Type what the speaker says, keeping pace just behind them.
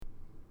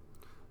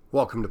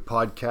Welcome to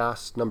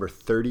podcast number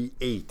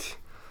 38.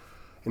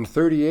 In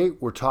 38,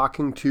 we're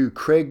talking to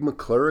Craig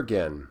McClure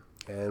again.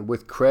 And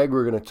with Craig,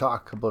 we're going to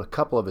talk about a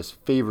couple of his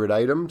favorite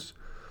items.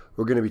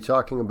 We're going to be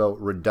talking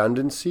about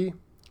redundancy,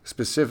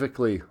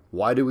 specifically,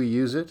 why do we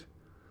use it?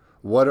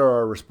 What are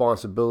our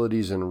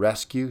responsibilities in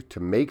rescue to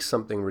make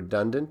something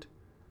redundant?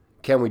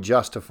 Can we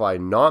justify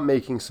not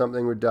making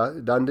something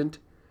redundant?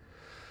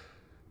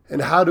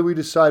 And how do we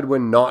decide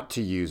when not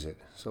to use it?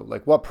 So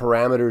what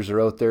parameters are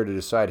out there to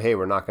decide, hey,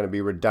 we're not going to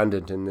be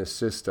redundant in this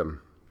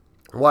system?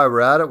 While we're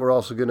at it, we're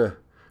also going to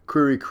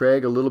query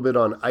Craig a little bit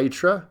on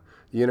ITRA,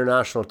 the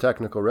International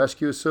Technical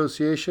Rescue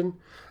Association,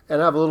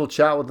 and have a little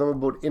chat with him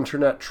about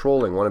internet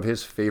trolling, one of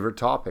his favorite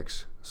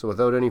topics. So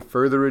without any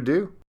further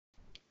ado.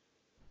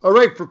 All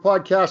right, for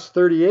podcast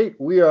 38,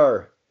 we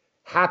are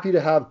happy to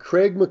have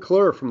Craig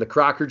McClure from the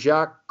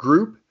Crackerjack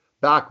Group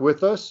back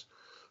with us,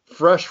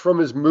 fresh from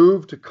his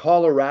move to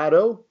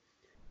Colorado.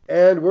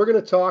 And we're going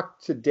to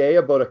talk today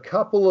about a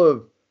couple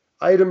of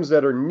items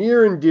that are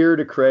near and dear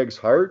to Craig's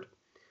heart.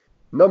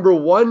 Number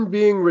one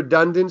being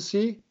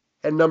redundancy,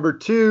 and number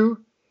two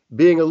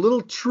being a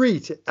little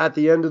treat at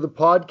the end of the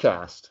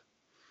podcast.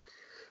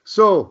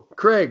 So,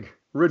 Craig,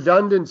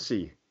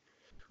 redundancy.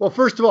 Well,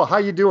 first of all, how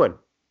you doing?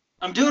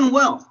 I'm doing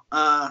well.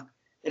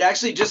 It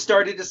actually just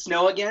started to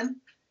snow again.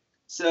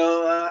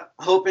 So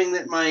hoping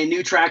that my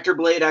new tractor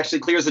blade actually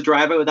clears the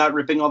driveway without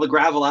ripping all the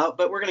gravel out,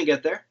 but we're going to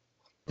get there.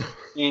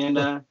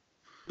 And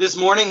this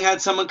morning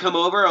had someone come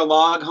over, a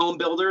log home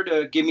builder,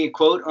 to give me a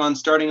quote on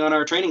starting on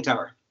our training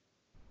tower.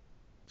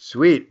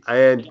 Sweet.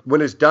 And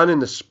when it's done in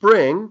the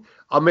spring,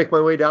 I'll make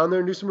my way down there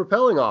and do some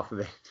rappelling off of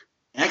it.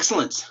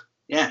 Excellent.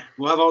 Yeah,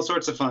 we'll have all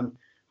sorts of fun.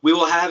 We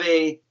will have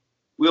a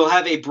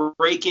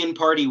break-in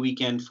party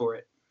weekend for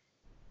it.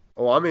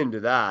 Oh, I'm into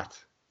that.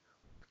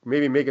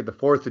 Maybe make it the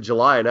 4th of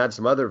July and add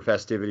some other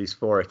festivities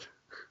for it.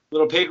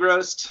 Little pig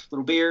roast,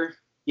 little beer.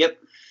 Yep.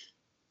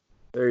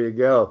 There you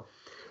go.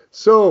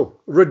 So,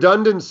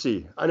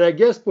 redundancy. And I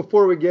guess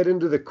before we get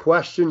into the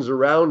questions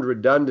around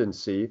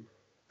redundancy,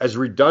 as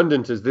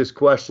redundant as this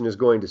question is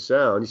going to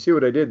sound, you see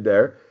what I did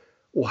there?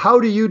 Well, how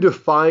do you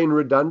define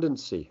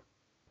redundancy?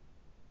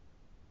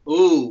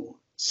 Ooh.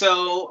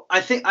 So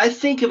I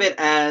think of it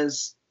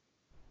as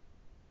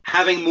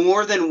having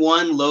more than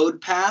one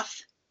load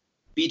path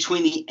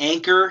between the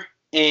anchor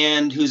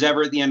and who's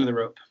ever at the end of the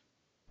rope.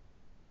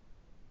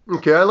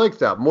 Okay, I like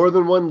that. More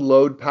than one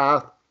load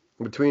path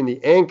between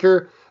the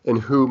anchor and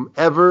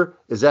whomever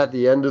is at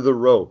the end of the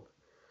rope.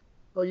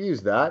 I'll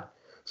use that.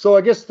 So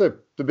I guess the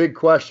big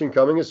question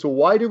coming is, so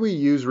why do we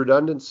use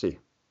redundancy?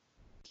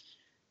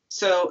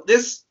 So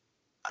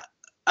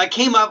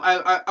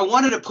I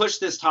wanted to push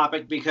this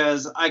topic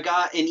because I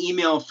got an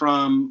email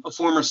from a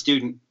former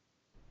student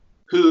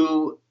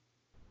who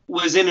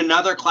was in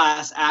another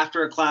class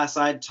after a class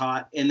I'd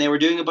taught, and they were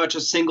doing a bunch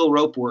of single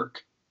rope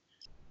work.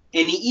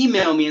 And he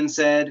emailed me and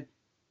said,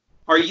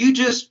 are you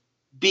just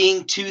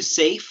being too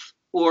safe,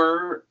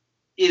 or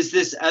is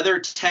this other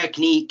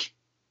technique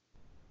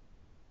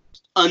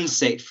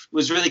unsafe?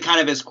 Was really kind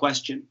of his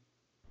question.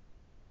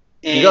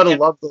 And you gotta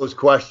love those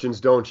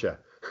questions, don't you?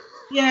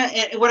 Yeah,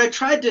 and what I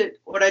tried to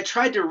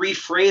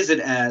rephrase it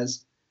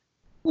as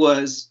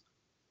was,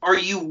 are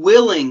you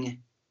willing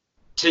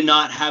to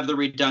not have the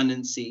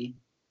redundancy?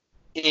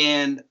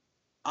 And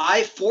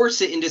I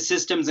force it into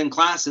systems and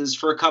classes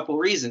for a couple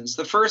reasons.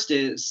 The first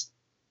is,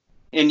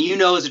 and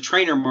as a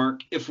trainer,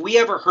 Mark, if we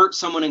ever hurt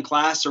someone in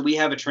class or we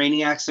have a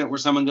training accident where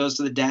someone goes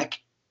to the deck,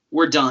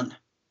 we're done.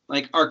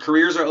 Like, our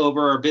careers are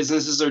over, our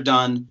businesses are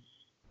done.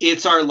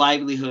 It's our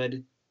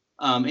livelihood,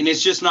 and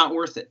it's just not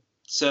worth it.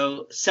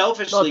 So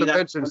selfishly, not to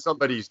mention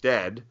somebody's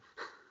dead.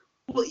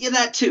 Well, yeah,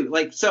 that too.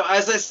 So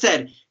as I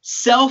said,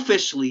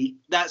 selfishly,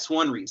 that's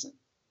one reason.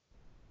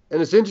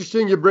 And it's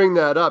interesting you bring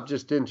that up,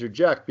 just to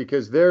interject,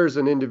 because there's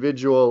an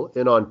individual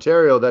in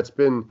Ontario that's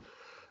been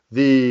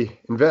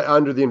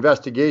under the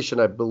investigation,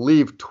 I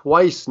believe,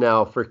 twice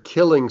now for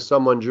killing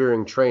someone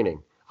during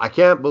training. I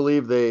can't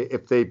believe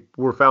if they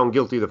were found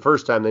guilty the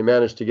first time, they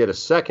managed to get a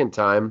second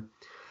time.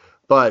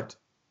 But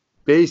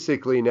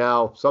basically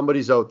now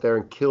somebody's out there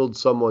and killed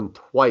someone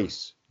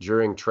twice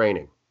during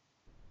training.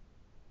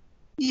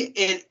 Yeah,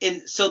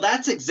 and so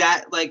that's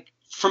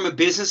from a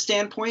business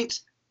standpoint,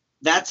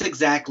 that's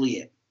exactly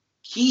it.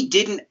 He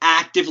didn't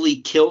actively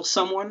kill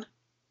someone,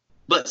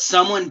 but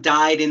someone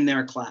died in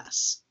their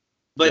class.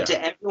 But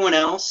to everyone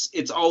else,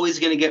 it's always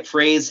going to get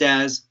phrased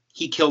as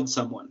he killed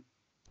someone.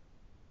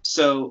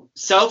 So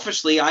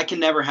selfishly, I can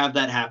never have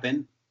that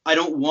happen. I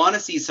don't want to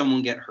see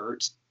someone get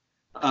hurt.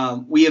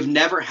 We have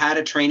never had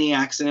a training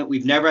accident.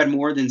 We've never had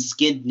more than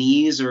skinned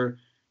knees or,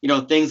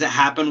 things that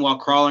happen while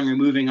crawling or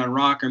moving on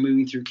rock or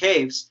moving through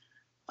caves.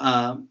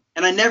 And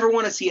I never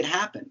want to see it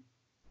happen.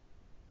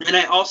 And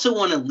I also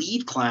want to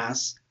leave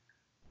class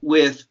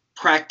with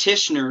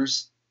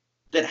practitioners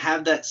that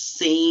have that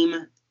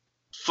same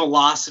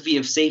philosophy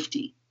of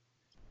safety.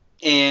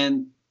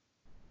 And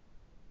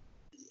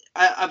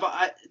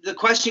the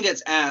question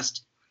gets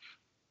asked,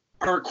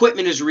 our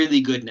equipment is really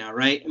good now,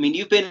 right? I mean,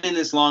 you've been in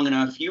this long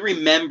enough. You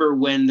remember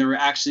when there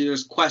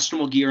was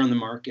questionable gear on the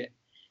market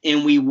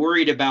and we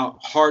worried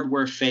about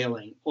hardware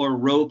failing or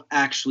rope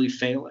actually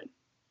failing.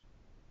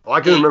 Well,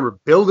 I can remember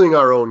building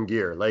our own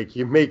gear. Like,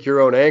 you make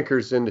your own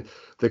anchors, and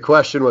the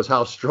question was,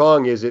 how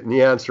strong is it? And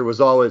the answer was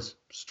always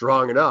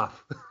strong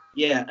enough.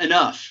 Yeah,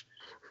 enough.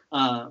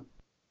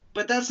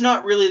 But that's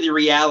not really the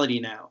reality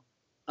now.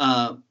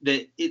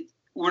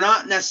 We're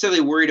not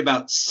necessarily worried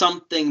about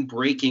something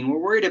breaking. We're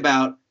worried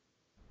about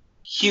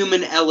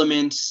human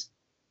elements,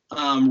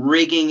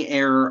 rigging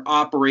error,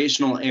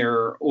 operational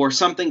error, or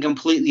something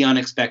completely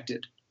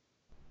unexpected.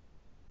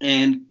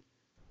 And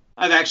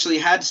I've actually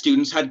had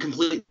students had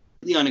completely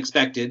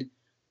unexpected.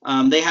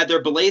 They had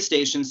their belay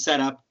station set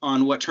up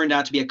on what turned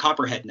out to be a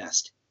copperhead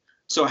nest.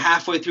 So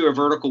halfway through a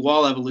vertical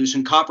wall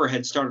evolution,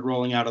 copperheads started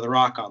rolling out of the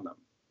rock on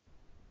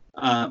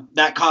them.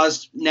 That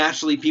caused,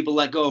 naturally, people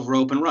let go of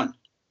rope and run,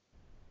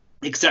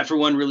 except for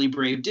one really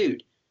brave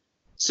dude.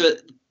 So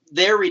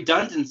their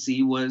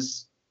redundancy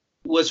was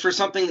for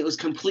something that was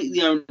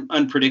completely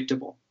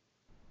unpredictable.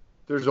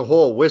 There's a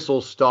whole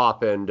whistle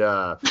stop and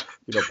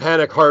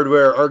panic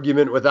hardware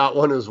argument with that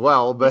one as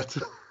well, but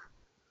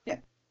yeah.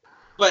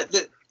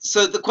 But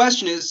so the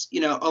question is,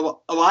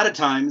 a lot of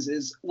times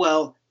is,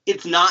 well,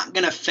 it's not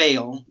going to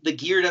fail. The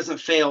gear doesn't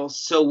fail,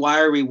 so why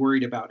are we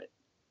worried about it?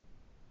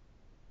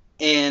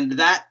 And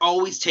that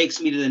always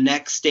takes me to the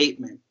next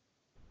statement,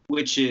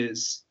 which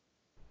is,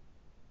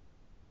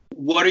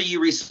 what are you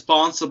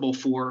responsible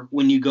for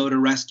when you go to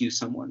rescue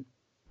someone?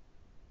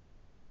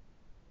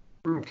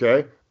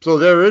 Okay, so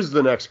there is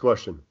the next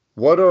question.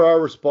 What are our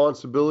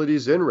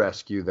responsibilities in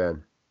rescue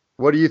then?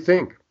 What do you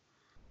think?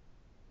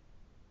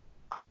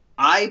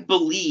 I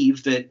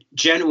believe that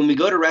when we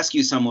go to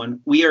rescue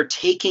someone, we are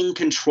taking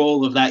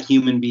control of that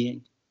human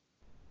being.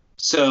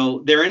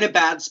 So they're in a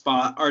bad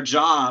spot. Our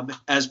job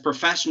as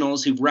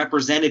professionals who've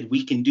represented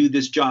we can do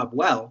this job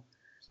well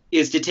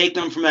is to take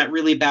them from that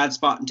really bad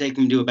spot and take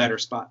them to a better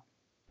spot.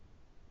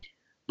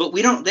 But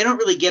they don't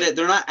really get it.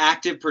 They're not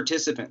active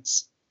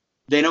participants.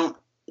 They don't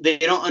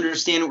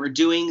understand what we're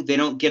doing. They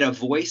don't get a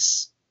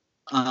voice.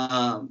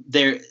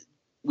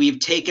 We've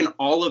taken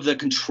all of the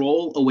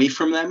control away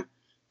from them.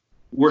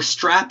 We're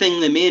strapping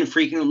them in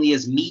frequently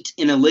as meat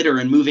in a litter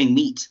and moving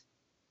meat.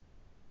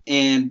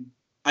 And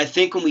I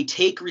think when we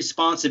take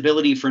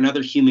responsibility for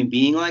another human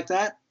being like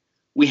that,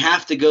 we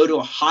have to go to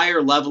a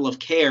higher level of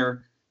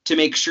care to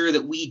make sure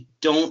that we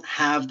don't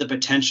have the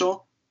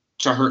potential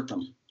to hurt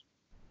them.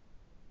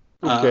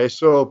 Okay,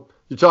 so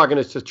you're talking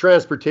it's a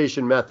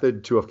transportation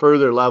method to a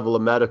further level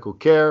of medical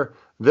care.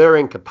 They're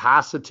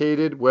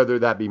incapacitated, whether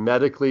that be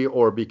medically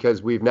or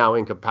because we've now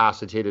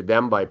incapacitated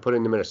them by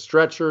putting them in a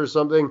stretcher or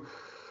something.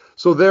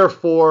 So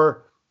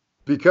therefore,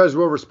 because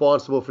we're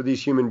responsible for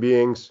these human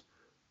beings,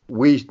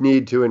 we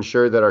need to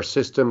ensure that our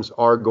systems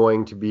are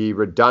going to be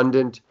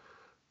redundant.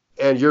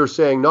 And you're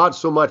saying not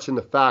so much in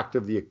the fact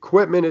of the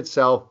equipment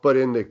itself, but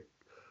in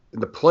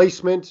the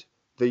placement,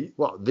 the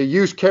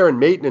use, care, and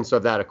maintenance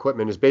of that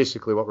equipment is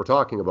basically what we're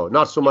talking about.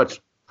 Not so much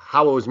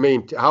how it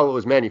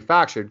was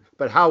manufactured,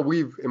 but how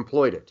we've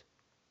employed it.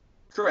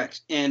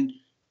 Correct. And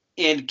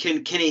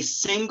can a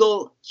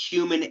single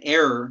human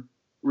error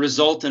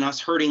result in us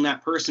hurting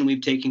that person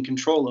we've taken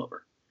control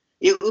over?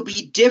 It would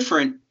be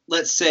different.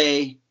 Let's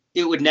say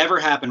it would never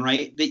happen,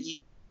 right? That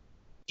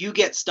you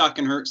get stuck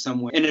and hurt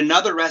somewhere and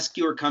another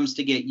rescuer comes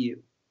to get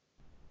you.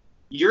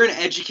 You're an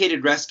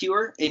educated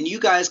rescuer and you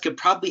guys could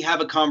probably have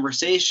a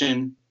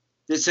conversation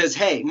that says,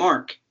 hey,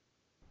 Mark,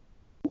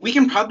 we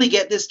can probably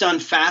get this done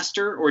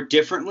faster or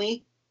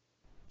differently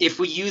if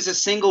we use a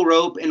single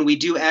rope and we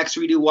do X,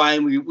 we do Y,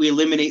 and we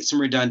eliminate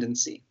some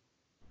redundancy.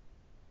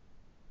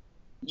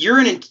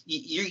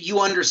 You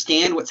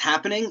understand what's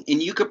happening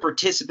and you could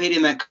participate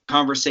in that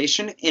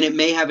conversation and it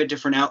may have a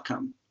different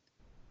outcome.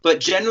 But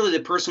generally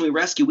the person we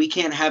rescue, we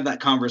can't have that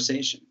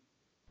conversation.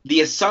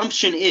 The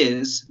assumption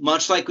is,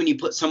 much like when you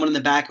put someone in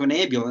the back of an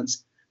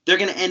ambulance, they're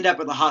going to end up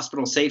at the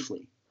hospital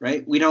safely,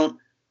 right?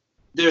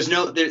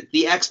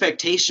 The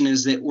expectation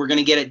is that we're going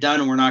to get it done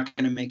and we're not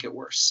going to make it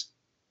worse.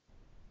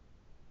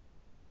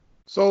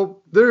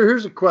 So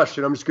here's a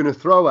question I'm just going to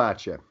throw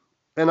at you.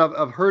 And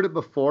I've heard it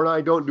before, and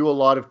I don't do a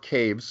lot of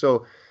caves.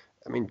 So,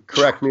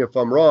 correct me if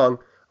I'm wrong.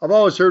 I've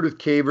always heard with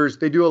cavers,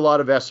 they do a lot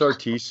of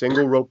SRT,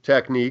 single rope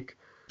technique.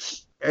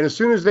 And as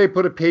soon as they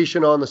put a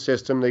patient on the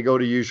system, they go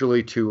to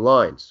usually 2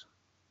 lines.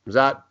 Is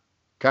that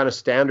kind of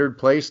standard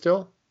play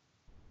still?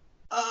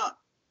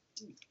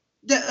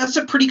 That's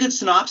a pretty good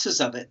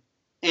synopsis of it.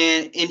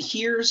 And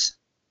here's...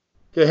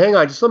 Okay, hang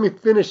on. Just let me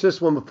finish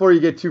this one before you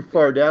get too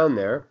far down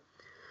there.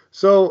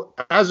 So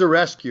as a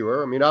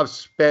rescuer, I've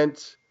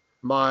spent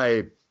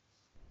my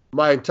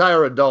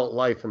entire adult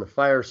life in the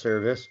fire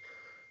service.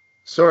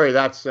 Sorry,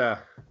 that's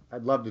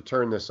I'd love to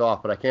turn this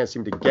off, but I can't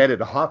seem to get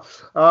it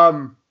off.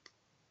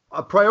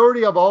 A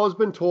priority I've always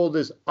been told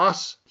is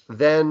us,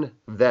 then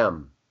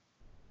them.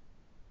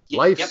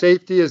 Life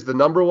safety is the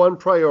number one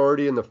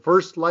priority, and the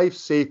first life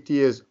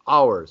safety is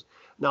ours.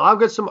 Now, I've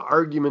got some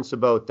arguments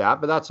about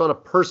that, but that's on a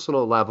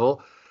personal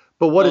level.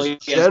 But what Oh, is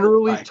yes.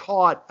 generally Right.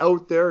 taught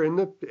out there in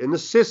the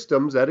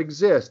systems that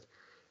exist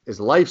is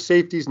life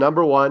safety is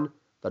number one.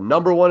 The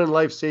number one in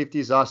life safety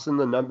is us, and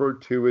the number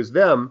two is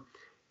them.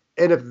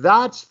 And if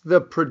that's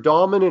the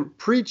predominant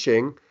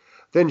preaching,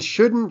 then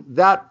shouldn't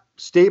that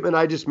statement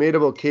I just made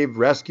about cave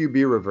rescue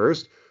be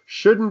reversed?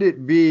 Shouldn't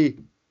it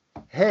be,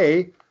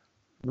 hey,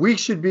 we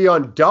should be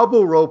on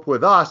double rope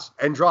with us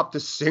and drop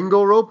to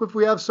single rope if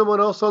we have someone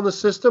else on the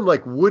system?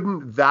 Like,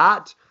 wouldn't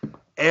that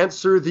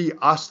answer the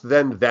us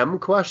then them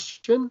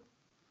question?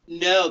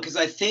 No, because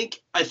I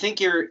think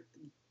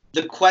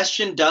the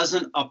question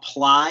doesn't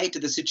apply to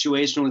the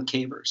situation with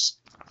cavers.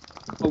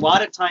 A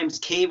lot of times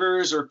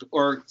cavers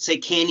or say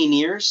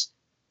canyoneers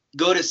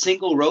go to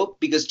single rope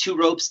because two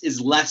ropes is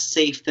less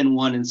safe than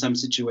one in some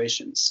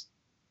situations.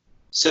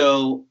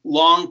 So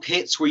long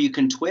pits where you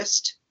can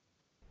twist,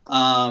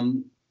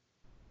 turning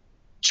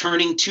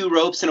two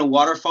ropes in a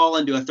waterfall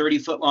into a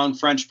 30-foot long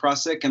French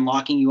prusik and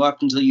locking you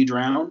up until you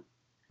drown.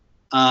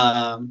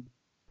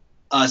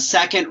 A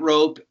second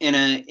rope in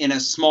a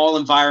small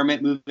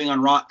environment, moving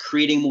on rock,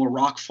 creating more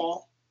rock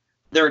fall.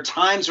 There are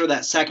times where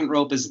that second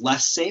rope is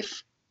less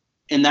safe,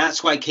 and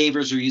that's why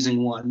cavers are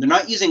using one. They're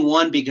not using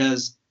one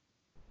because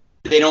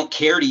they don't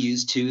care to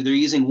use two. They're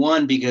using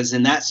one because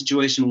in that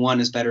situation, one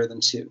is better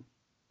than two.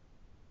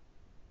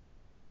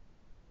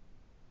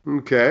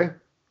 Okay.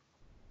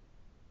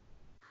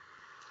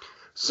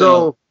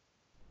 So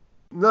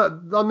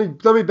let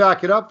me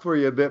back it up for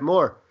you a bit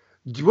more.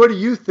 What do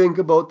you think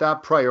about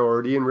that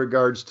priority in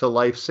regards to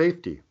life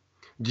safety?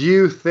 Do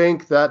you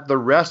think that the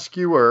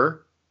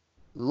rescuer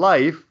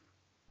life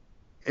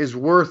is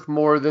worth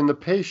more than the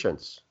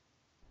patient's?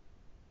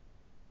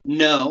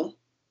 No.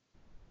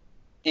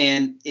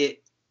 And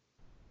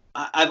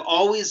I've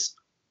always,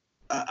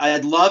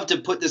 I'd love to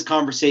put this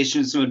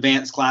conversation in some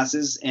advanced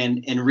classes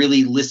and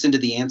really listen to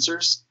the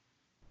answers.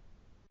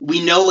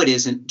 We know it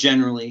isn't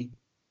generally,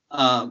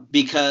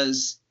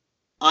 because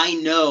I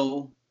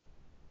know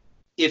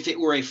if it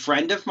were a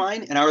friend of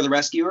mine and I were the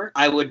rescuer,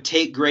 I would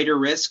take greater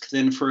risk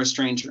than for a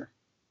stranger.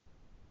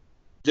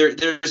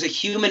 There's a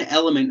human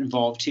element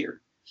involved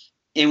here.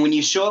 And when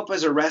you show up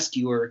as a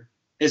rescuer,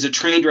 as a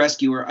trained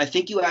rescuer, I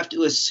think you have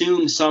to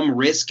assume some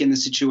risk in the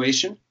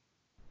situation.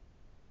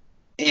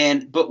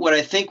 But what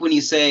I think when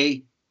you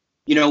say,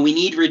 we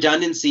need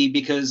redundancy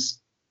because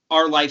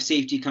our life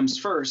safety comes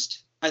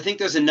first, I think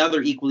there's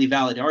another equally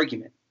valid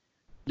argument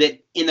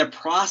that in the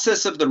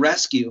process of the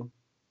rescue,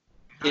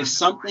 if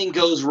something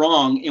goes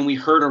wrong and we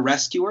hurt a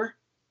rescuer,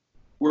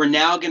 we're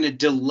now going to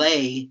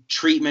delay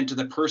treatment to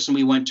the person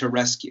we went to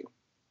rescue.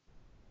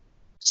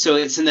 So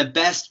it's in the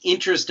best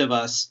interest of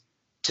us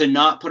to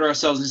not put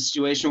ourselves in a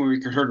situation where we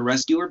could hurt a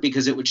rescuer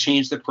because it would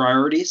change the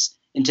priorities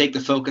and take the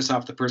focus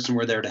off the person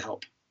we're there to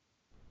help.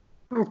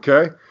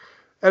 Okay.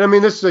 And I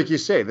mean, this is like you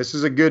say, this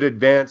is a good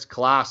advanced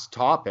class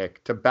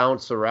topic to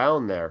bounce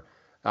around there.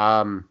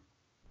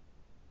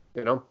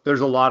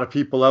 There's a lot of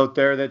people out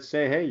there that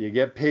say, hey, you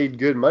get paid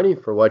good money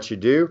for what you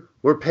do.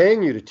 We're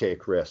paying you to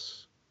take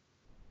risks.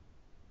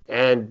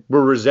 And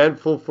we're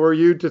resentful for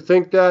you to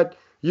think that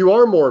you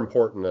are more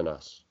important than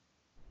us.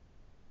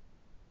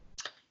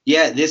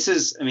 Yeah,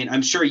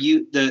 I'm sure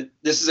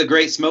this is a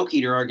great smoke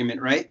eater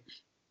argument, right?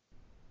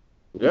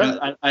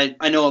 Yeah.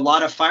 I know a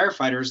lot of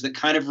firefighters that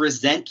kind of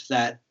resent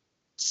that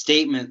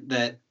statement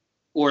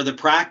or the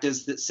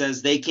practice that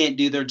says they can't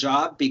do their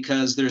job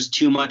because there's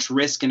too much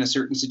risk in a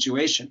certain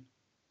situation.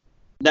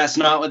 That's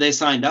not what they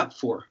signed up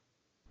for.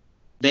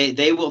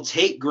 They will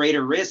take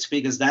greater risk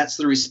because that's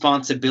the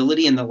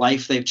responsibility and the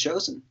life they've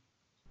chosen.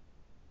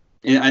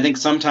 And I think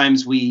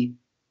sometimes we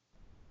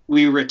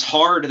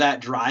retard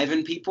that drive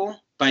in people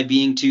by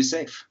being too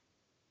safe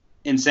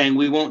and saying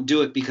we won't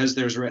do it because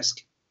there's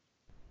risk.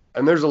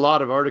 And there's a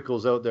lot of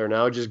articles out there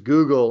now. Just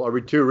Google, are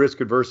we too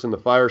risk adverse in the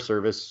fire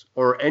service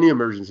or any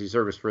emergency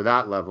service for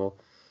that level?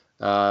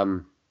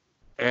 And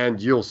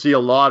you'll see a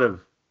lot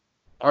of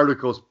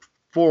articles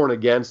for and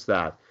against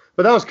that.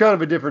 But that was kind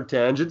of a different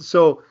tangent.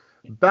 So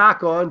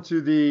back on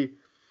to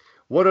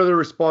what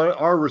are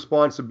our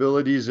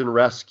responsibilities in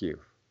rescue?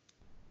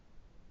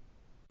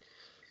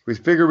 We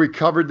figure we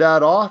covered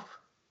that off.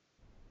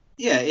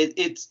 Yeah,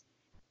 it's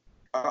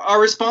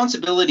our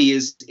responsibility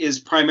is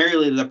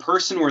primarily the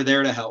person we're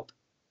there to help.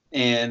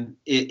 And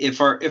if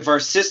our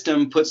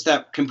system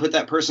can put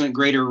that person at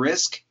greater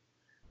risk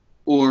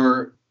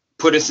or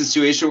put us in a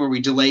situation where we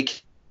delay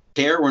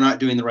care, we're not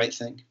doing the right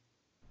thing.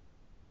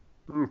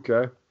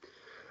 Okay.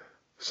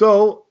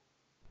 So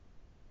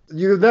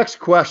your next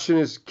question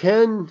is,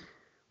 can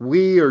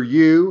we or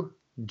you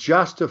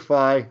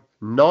justify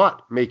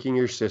not making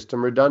your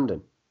system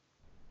redundant?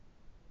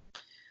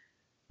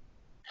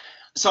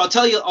 So I'll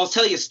tell you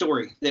a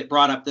story that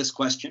brought up this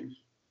question.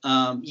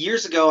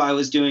 Years ago, I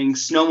was doing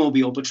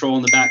snowmobile patrol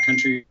in the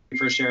backcountry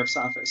for a sheriff's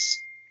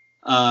office.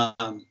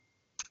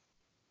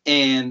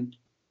 And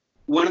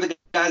one of the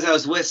guys I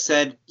was with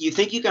said, "You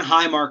think you can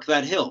high mark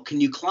that hill? Can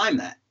you climb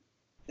that?"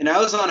 And I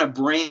was on a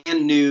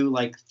brand new,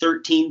 like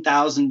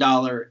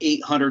 $13,000,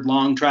 800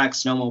 long track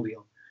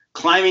snowmobile.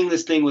 Climbing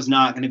this thing was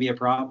not going to be a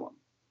problem.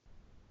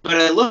 But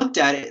I looked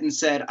at it and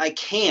said, I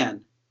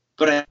can,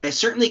 but I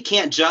certainly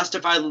can't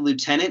justify the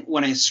lieutenant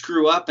when I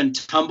screw up and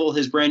tumble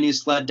his brand new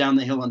sled down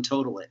the hill and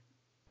total it.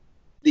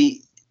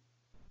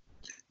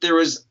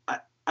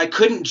 I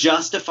couldn't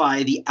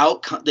justify the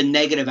outcome, the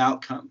negative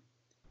outcome.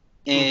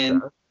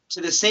 And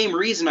to the same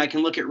reason, I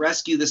can look at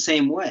rescue the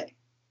same way.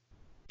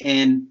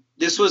 And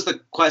this was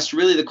the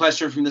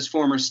question from this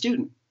former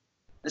student.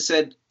 I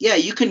said, yeah,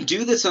 you can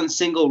do this on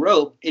single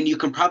rope and you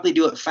can probably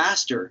do it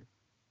faster.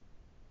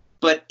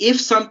 But if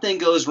something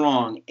goes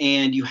wrong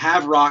and you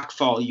have rock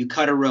fall, you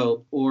cut a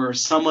rope, or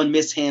someone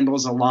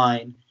mishandles a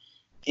line,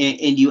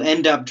 and you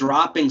end up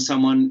dropping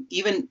someone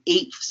even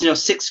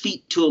 6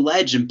 feet to a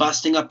ledge and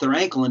busting up their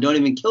ankle and don't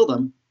even kill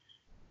them,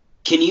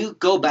 can you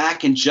go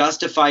back and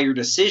justify your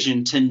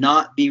decision to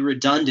not be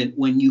redundant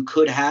when you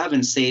could have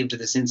and saved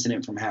this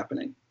incident from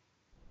happening?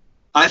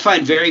 I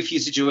find very few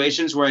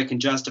situations where I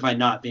can justify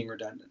not being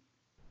redundant.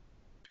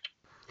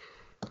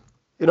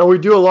 We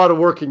do a lot of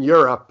work in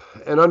Europe,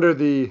 and under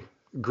the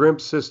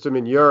GRIMP system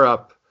in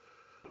Europe,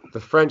 the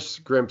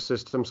French GRIMP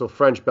system, so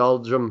French,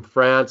 Belgium,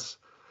 France,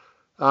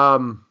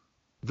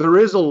 there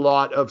is a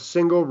lot of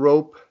single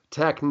rope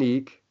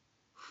technique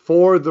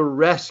for the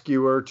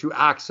rescuer to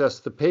access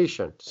the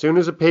patient. As soon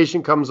as a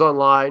patient comes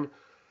online,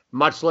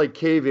 much like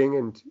caving,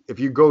 and if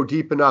you go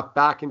deep enough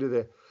back into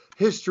the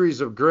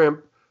histories of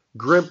GRIMP,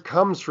 GRIMP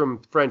comes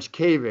from French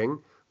caving,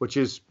 which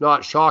is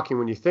not shocking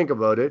when you think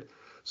about it.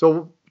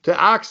 So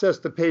to access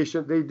the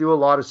patient, they do a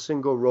lot of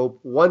single rope.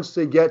 Once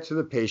they get to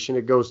the patient,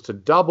 it goes to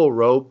double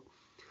rope.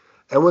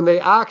 And when they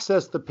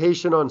access the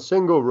patient on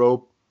single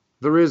rope,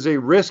 there is a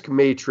risk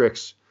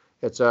matrix.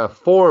 It's a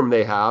form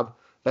they have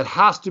that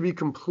has to be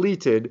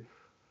completed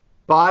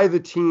by the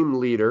team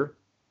leader.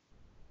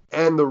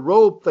 And the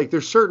rope, like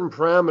there's certain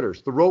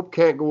parameters. The rope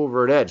can't go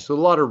over an edge. So a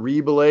lot of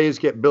rebelays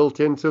get built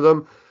into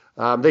them.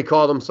 They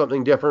call them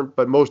something different,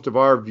 but most of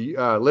our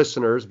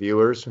listeners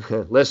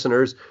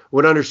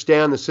would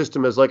understand the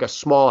system as like a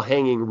small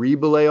hanging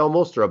rebelay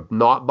almost, or a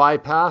knot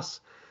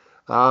bypass,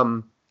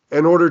 in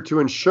order to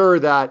ensure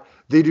that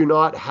they do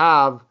not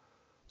have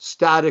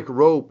static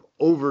rope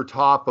over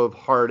top of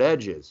hard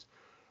edges.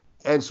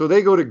 And so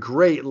they go to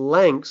great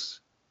lengths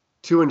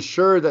to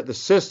ensure that the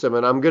system,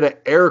 and I'm going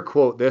to air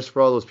quote this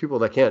for all those people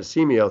that can't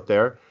see me out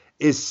there,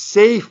 is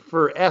safe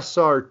for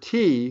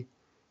SRT.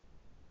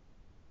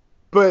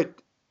 But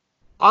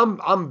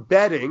I'm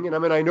betting, and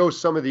I know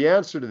some of the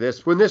answer to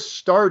this, when this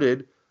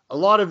started, a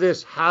lot of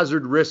this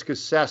hazard risk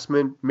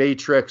assessment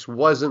matrix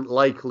wasn't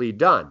likely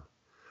done.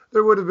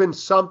 There would have been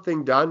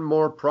something done,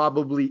 more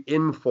probably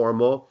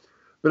informal.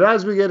 But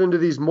as we get into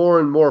these more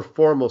and more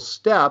formal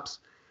steps,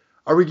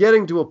 are we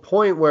getting to a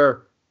point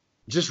where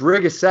just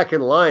rig a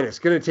second line, it's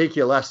going to take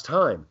you less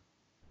time?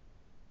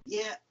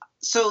 Yeah,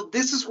 so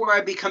this is where I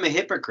become a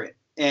hypocrite.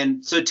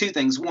 And so two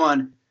things.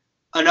 One,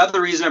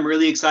 another reason I'm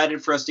really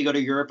excited for us to go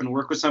to Europe and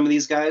work with some of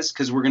these guys,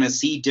 because we're going to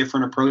see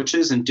different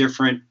approaches and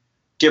different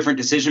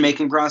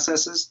decision-making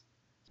processes.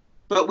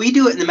 But we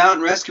do it in the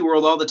mountain rescue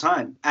world all the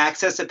time.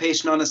 Access a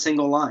patient on a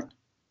single line.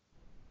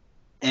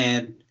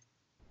 And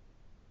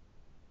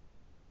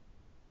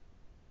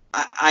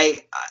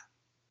I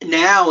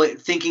now,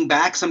 thinking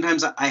back,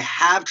 sometimes I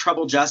have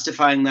trouble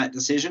justifying that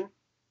decision.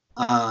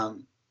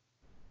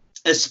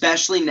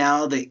 Especially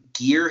now that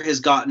gear has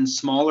gotten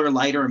smaller,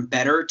 lighter, and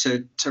better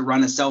to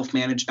run a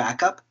self-managed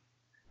backup.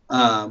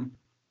 What's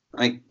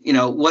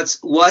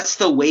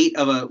the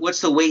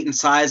weight and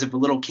size of a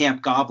little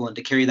Camp Goblin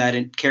to carry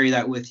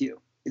that with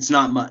you? It's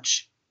not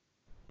much.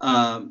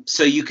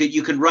 So you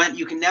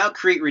can now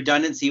create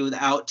redundancy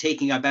without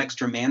taking up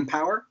extra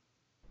manpower.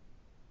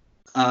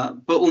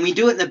 But when we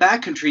do it in the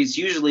backcountry, it's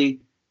usually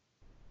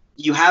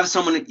you have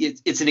someone.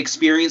 It's an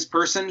experienced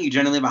person. You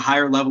generally have a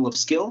higher level of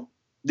skill.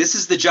 This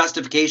is the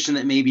justification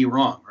that may be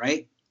wrong,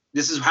 right?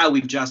 This is how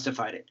we've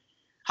justified it.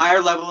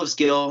 Higher level of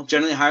skill,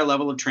 generally higher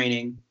level of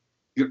training.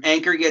 Your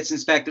anchor gets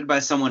inspected by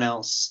someone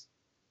else.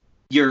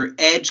 Your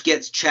edge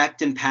gets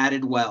checked and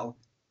padded well.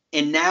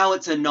 And now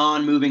it's a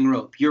non-moving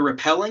rope. You're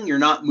rappelling, you're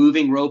not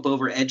moving rope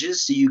over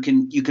edges, so you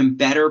can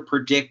better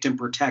predict and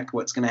protect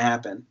what's going to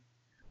happen.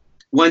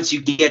 Once you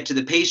get to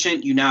the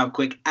patient, you now have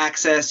quick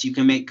access, you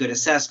can make good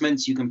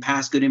assessments, you can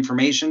pass good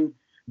information,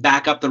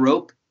 back up the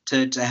rope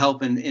to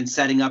help in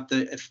setting up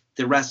the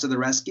rest of the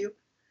rescue,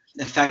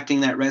 affecting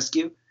that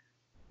rescue.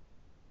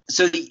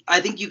 So I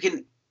think you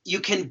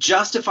can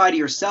justify to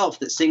yourself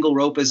that single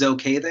rope is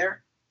okay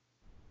there.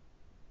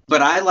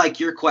 But I like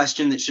your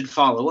question that should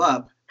follow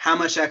up. How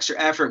much extra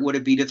effort would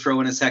it be to throw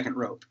in a second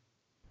rope?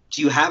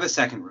 Do you have a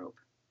second rope?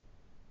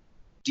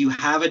 Do you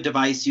have a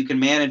device you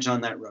can manage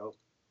on that rope?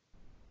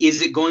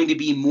 Is it going to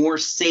be more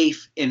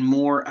safe and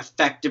more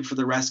effective for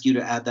the rescue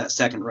to add that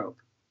second rope?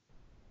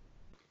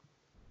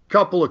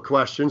 Couple of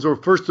questions, or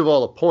first of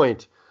all, a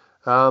point.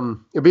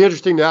 It'd be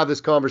interesting to have this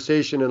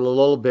conversation in a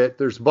little bit.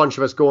 There's a bunch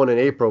of us going in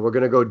April. We're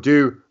going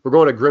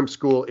to GRIMP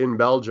school in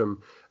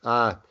Belgium,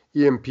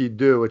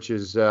 EMP2, which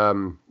is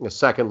a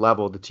second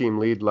level, the team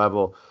lead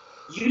level.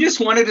 You just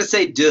wanted to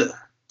say "duh."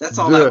 That's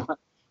all. That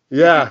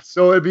yeah.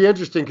 So it'd be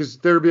interesting because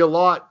there'd be a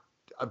lot.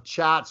 of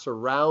chats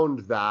around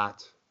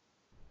that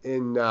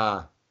in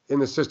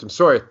the system.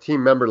 Sorry,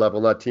 team member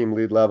level, not team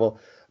lead level,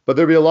 but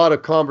there'd be a lot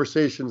of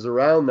conversations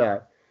around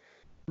that.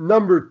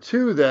 Number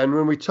two, then,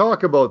 when we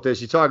talk about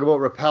this, you talk about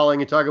rappelling,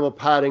 you talk about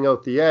padding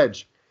out the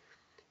edge.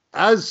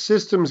 As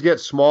systems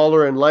get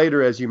smaller and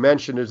lighter, as you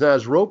mentioned,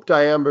 as rope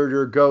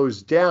diameter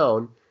goes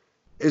down,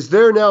 is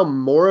there now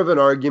more of an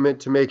argument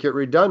to make it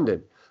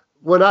redundant?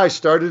 When I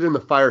started in the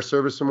fire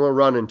service and we're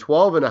running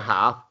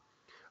 12.5,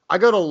 I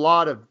got a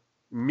lot of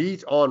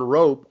meat on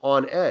rope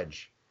on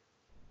edge.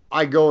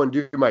 I go and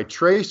do my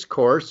trace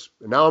course,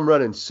 and now I'm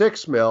running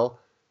 6 mil.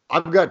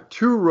 I've got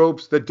 2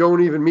 ropes that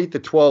don't even meet the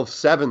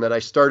 12.7 that I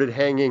started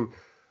hanging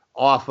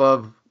off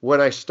of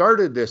when I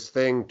started this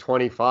thing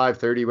 25,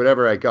 30,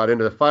 whatever I got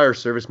into the fire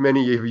service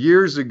many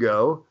years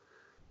ago.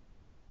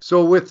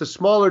 So with the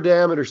smaller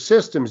diameter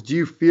systems, do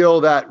you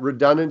feel that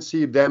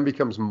redundancy then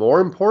becomes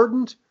more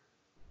important?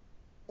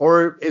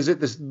 Or is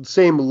it the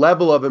same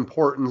level of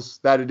importance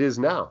that it is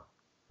now?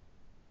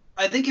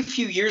 I think a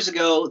few years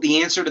ago,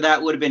 the answer to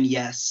that would have been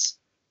yes.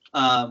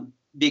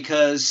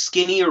 Because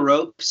skinnier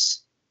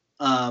ropes,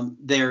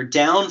 their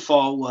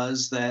downfall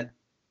was that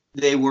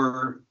they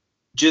were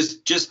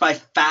just by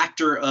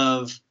factor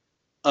of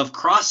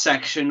cross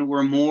section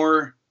were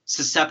more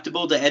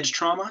susceptible to edge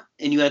trauma,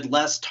 and you had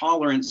less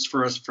tolerance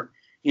for a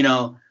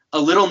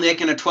little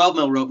nick in a 12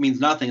 mil rope means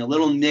nothing. A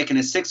little nick in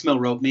a 6 mil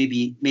rope may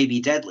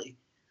be deadly.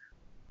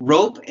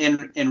 Rope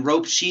and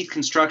rope sheath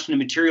construction and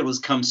material has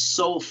come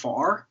so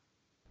far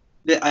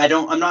that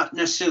I'm not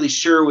necessarily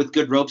sure with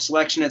good rope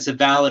selection it's a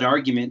valid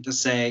argument to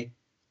say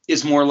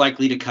is more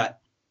likely to cut.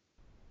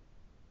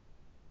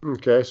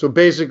 Okay, so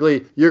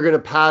basically you're going to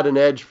pad an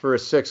edge for a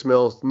 6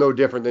 mil, no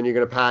different than you're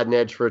going to pad an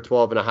edge for a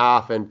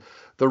 12.5, and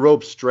the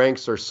rope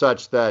strengths are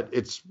such that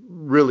it's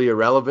really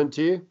irrelevant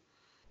to you?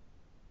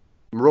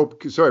 Rope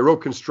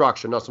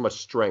construction, not so much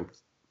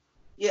strength.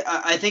 Yeah,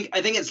 I think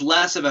it's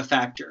less of a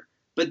factor.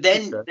 But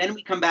then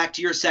we come back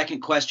to your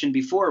second question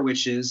before,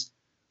 which is,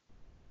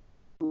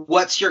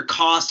 what's your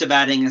cost of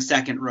adding a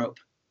second rope?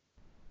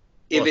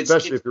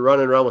 Especially if you're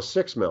running around with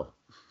 6 mil.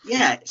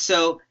 Yeah,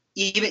 so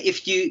even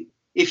if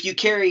you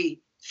carry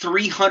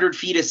 300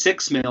 feet of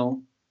 6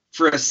 mil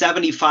for a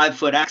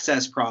 75-foot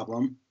access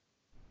problem,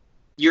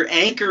 your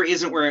anchor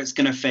isn't where it's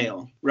going to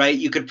fail, right?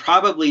 You could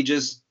probably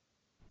just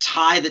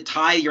tie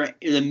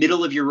the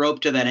middle of your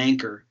rope to that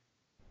anchor,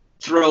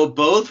 throw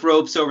both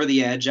ropes over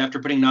the edge after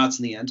putting knots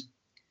in the end,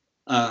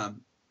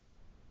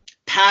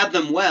 pad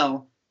them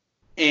well,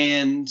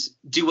 and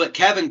do what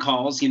Kevin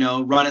calls,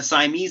 run a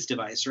Siamese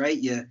device, right?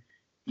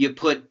 You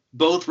put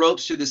both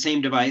ropes through the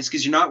same device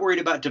because you're not worried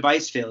about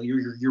device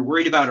failure. You're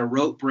worried about a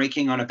rope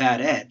breaking on a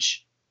bad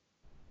edge.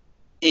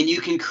 And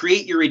you can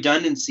create your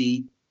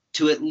redundancy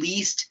to at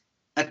least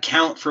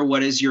account for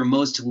what is your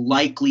most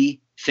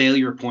likely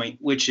failure point,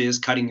 which is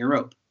cutting your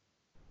rope.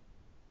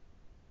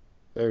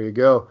 There you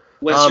go.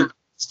 What's your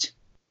cost?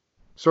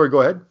 Sorry,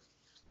 go ahead.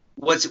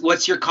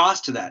 What's your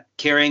cost to that?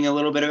 Carrying a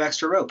little bit of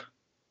extra rope.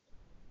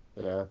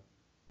 Yeah,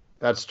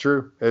 that's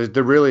true.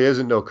 There really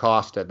isn't no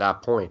cost at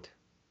that point.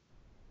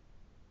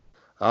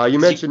 You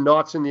mentioned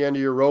knots in the end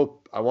of your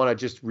rope. I want to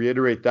just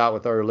reiterate that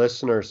with our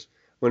listeners.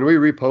 When we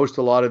repost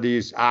a lot of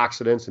these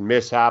accidents and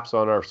mishaps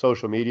on our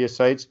social media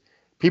sites,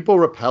 people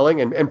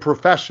rappelling and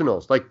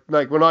professionals, like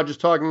we're not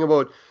just talking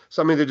about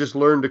somebody that just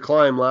learned to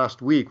climb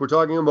last week. We're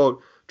talking about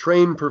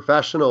trained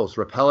professionals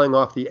rappelling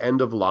off the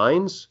end of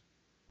lines.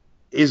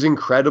 Is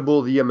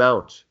incredible the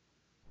amount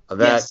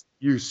that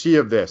you see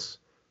of this.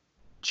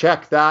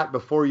 Check that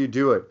before you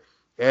do it.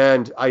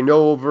 And I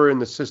know over in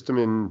the system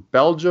in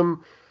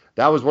Belgium,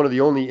 that was one of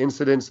the only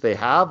incidents they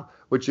have,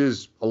 which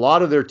is a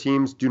lot of their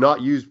teams do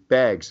not use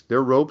bags.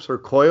 Their ropes are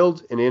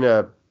coiled and in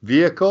a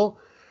vehicle,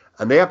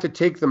 and they have to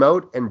take them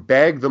out and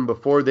bag them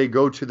before they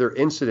go to their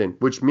incident,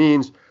 which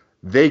means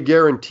they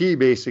guarantee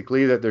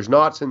basically that there's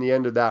knots in the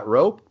end of that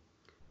rope.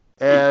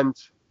 And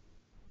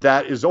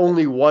that is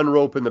only one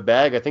rope in the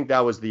bag. I think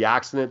that was the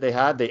accident they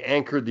had. They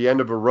anchored the end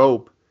of a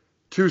rope,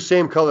 2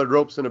 same colored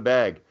ropes in a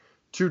bag,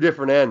 2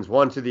 different ends,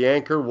 one to the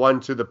anchor, one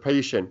to the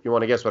patient. You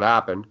want to guess what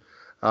happened?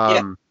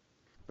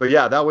 But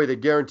yeah, that way they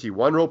guarantee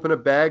one rope in a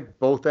bag,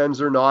 both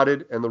ends are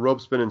knotted, and the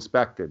rope's been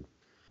inspected.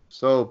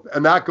 So,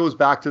 and that goes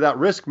back to that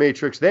risk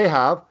matrix they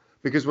have,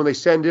 because when they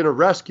send in a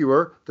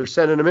rescuer, they're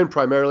sending them in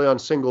primarily on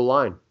single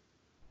line.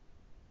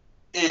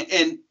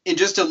 And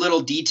just a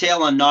little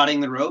detail on knotting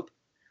the rope.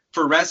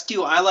 For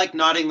rescue, I like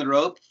knotting the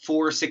rope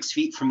 4 or 6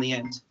 feet from the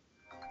end.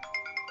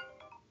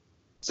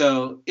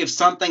 So if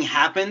something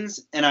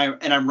happens and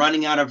I'm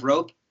running out of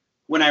rope,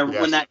 when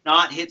that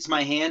knot hits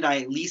my hand, I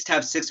at least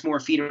have 6 more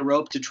feet of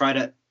rope to try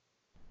to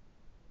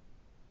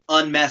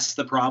unmess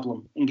the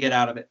problem and get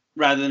out of it,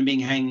 rather than being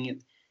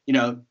hanging,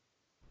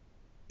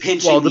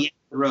 pinching the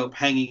rope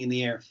hanging in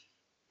the air.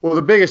 Well,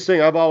 the biggest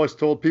thing I've always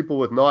told people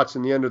with knots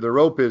in the end of the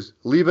rope is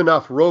leave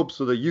enough rope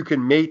so that you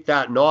can mate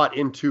that knot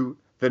into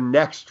the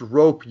next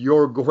rope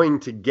you're going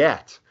to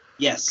get.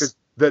 Yes. Because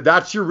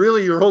that's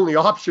your only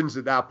options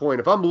at that point.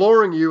 If I'm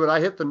lowering you and I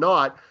hit the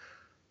knot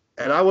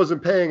and I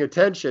wasn't paying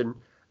attention,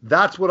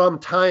 That's what I'm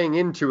tying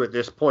into at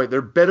this point.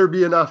 There better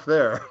be enough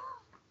there.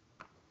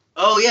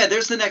 Oh yeah,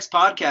 there's the next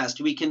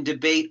podcast. We can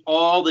debate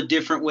all the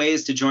different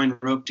ways to join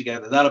rope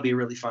together. That'll be a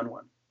really fun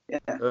one.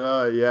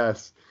 Yeah.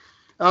 Yes.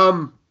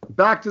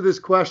 Back to this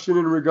question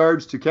in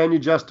regards to can you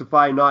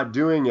justify not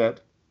doing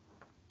it?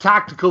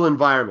 Tactical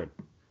environment.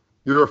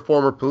 You're a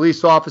former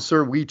police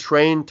officer. We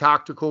train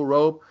tactical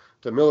rope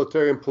to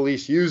military and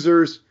police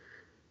users.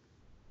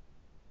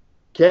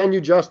 Can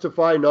you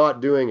justify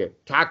not doing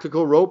it?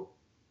 Tactical rope,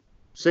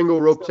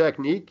 single rope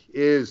technique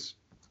is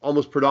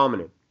almost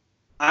predominant.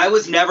 I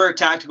was never a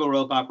tactical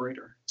rope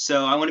operator,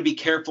 so I want to be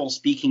careful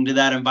speaking to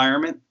that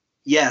environment.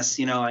 Yes,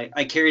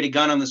 I carried a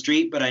gun on the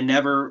street, but I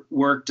never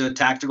worked a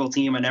tactical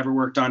team. I never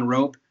worked on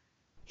rope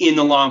in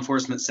the law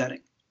enforcement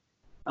setting.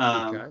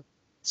 Okay.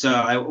 So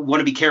I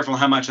want to be careful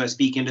how much I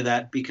speak into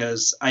that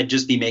because I'd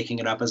just be making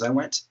it up as I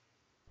went.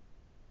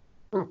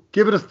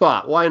 Give it a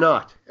thought. Why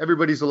not?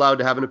 Everybody's allowed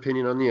to have an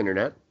opinion on the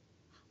internet.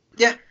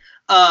 Yeah.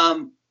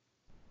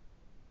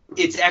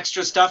 It's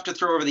extra stuff to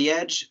throw over the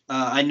edge.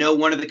 I know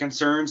one of the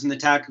concerns in the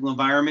tactical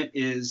environment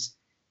is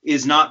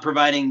not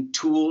providing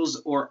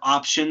tools or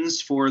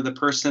options for the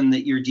person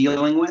that you're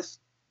dealing with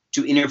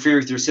to interfere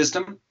with your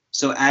system.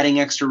 So adding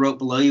extra rope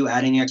below you,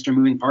 adding extra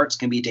moving parts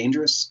can be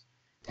dangerous.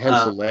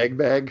 Hence a lag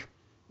bag.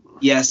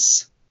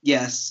 Yes.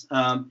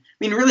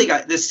 Really,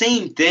 got the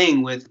same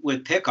thing with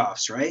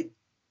pickoffs, right?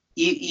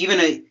 Even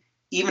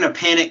a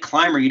panic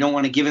climber, you don't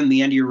want to give them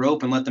the end of your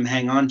rope and let them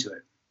hang on to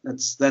it.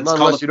 That's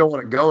unless you don't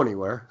want to go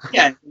anywhere.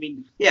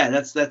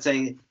 That's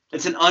an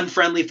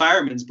unfriendly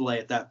fireman's belay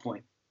at that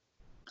point.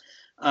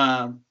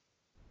 And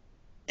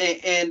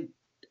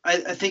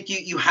I think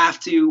you have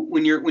to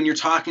when you're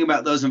talking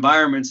about those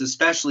environments,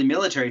 especially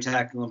military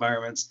tactical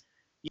environments,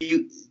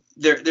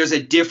 there's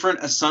a different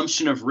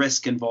assumption of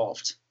risk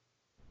involved,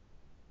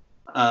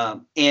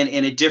 and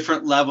a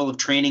different level of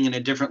training and a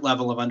different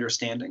level of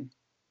understanding.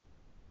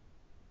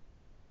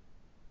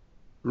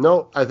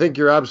 No, I think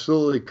you're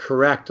absolutely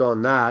correct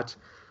on that.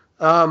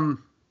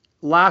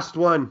 Last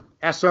one,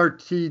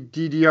 SRT,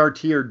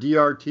 DDRT, or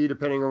DRT,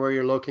 depending on where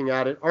you're looking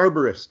at it.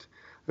 Arborist.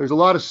 There's a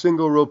lot of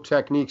single rope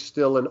techniques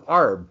still in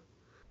ARB.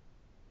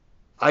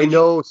 I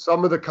know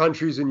some of the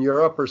countries in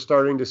Europe are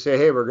starting to say,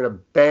 hey, we're going to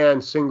ban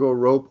single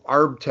rope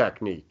ARB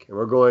technique, and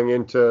we're going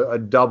into a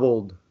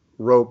doubled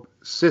rope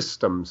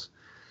systems.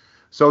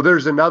 So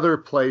there's another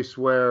place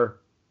where,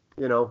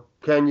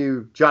 can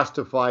you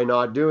justify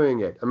not doing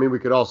it? I mean, we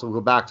could also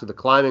go back to the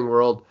climbing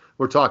world.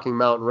 We're talking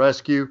mountain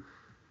rescue.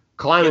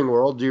 Climbing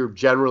world, you're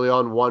generally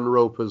on one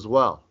rope as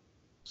well.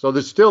 So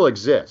this still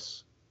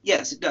exists.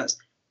 Yes, it does.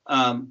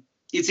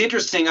 It's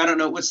interesting. I don't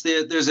know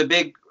there's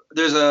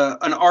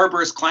an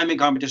arborist climbing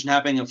competition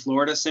happening in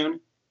Florida soon.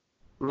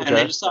 Okay. And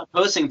I just saw a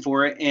posting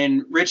for it,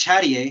 and Rich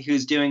Hattier,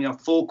 who's doing a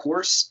full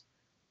course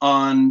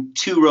on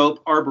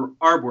 2-rope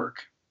arb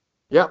work.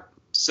 Yep.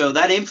 So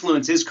that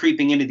influence is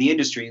creeping into the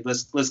industry.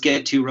 Let's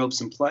get 2 ropes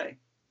in play.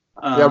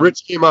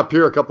 Rich came up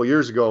here a couple of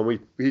years ago, and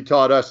he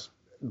taught us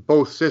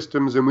both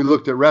systems, and we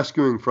looked at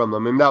rescuing from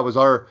them. And that was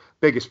our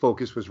biggest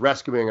focus, was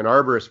rescuing an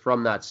arborist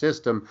from that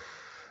system.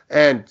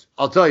 And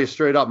I'll tell you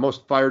straight up,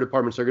 most fire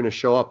departments are going to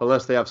show up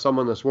unless they have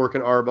someone that's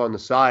working ARB on the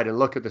side and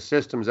look at the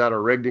systems that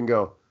are rigged and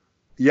go,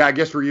 yeah, I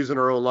guess we're using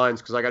our own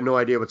lines because I got no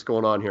idea what's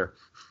going on here.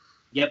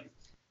 Yep.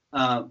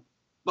 But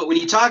when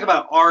you talk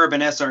about ARB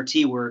and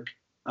SRT work,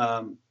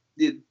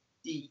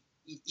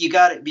 you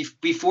got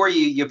it before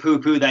you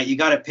poo-poo that. You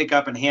got to pick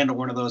up and handle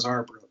one of those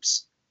ARB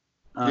ropes.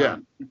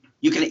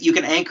 You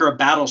can anchor a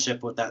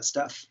battleship with that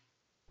stuff.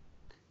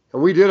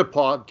 And we did a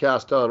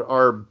podcast on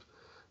ARB.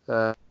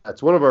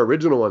 That's one of our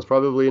original ones,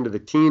 probably into the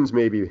teens,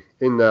 maybe.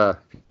 If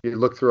you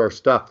look through our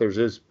stuff, there's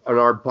an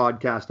ARB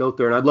podcast out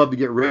there, and I'd love to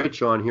get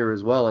Rich on here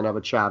as well and have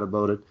a chat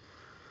about it.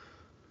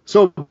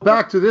 So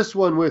back to this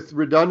one with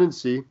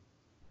redundancy.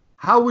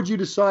 How would you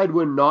decide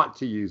when not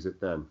to use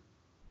it then?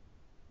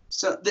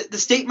 So the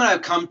statement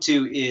I've come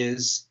to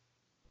is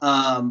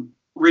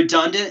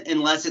redundant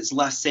unless it's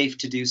less safe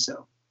to do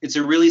so. It's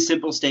a really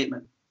simple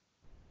statement.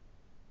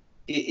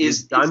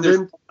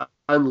 Redundant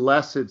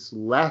unless it's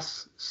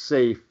less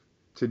safe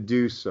to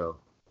do so.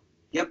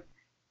 Yep.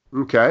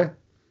 Okay.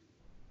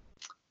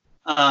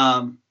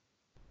 And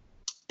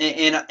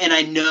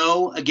I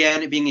know,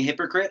 again, being a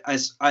hypocrite,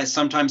 I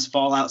sometimes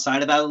fall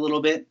outside of that a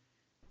little bit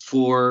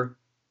for,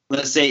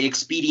 let's say,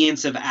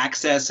 expedience of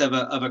access of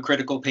a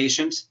critical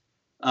patient.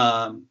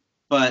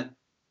 But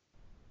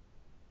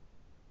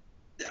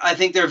I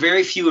think there are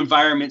very few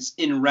environments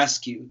in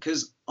rescue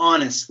because,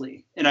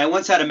 honestly, and I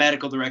once had a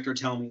medical director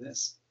tell me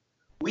this,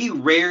 we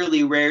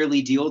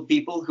rarely deal with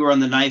people who are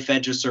on the knife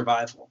edge of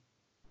survival.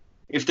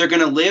 If they're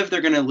going to live, they're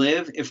going to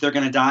live. If they're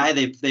going to die,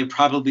 they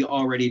probably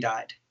already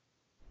died.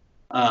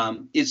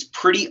 It's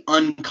pretty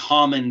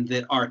uncommon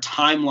that our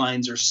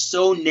timelines are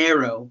so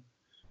narrow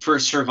for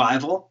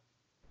survival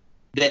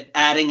that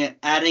adding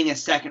a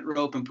second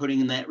rope and putting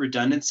in that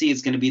redundancy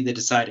is going to be the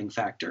deciding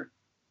factor.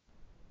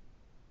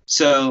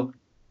 So,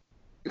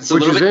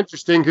 which is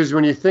interesting because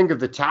when you think of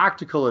the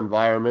tactical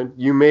environment,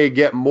 you may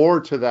get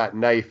more to that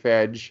knife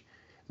edge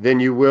than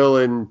you will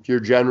in your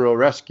general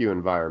rescue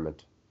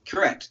environment.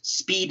 Correct.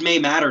 Speed may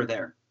matter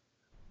there.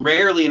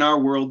 Rarely in our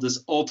world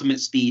does ultimate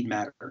speed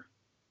matter.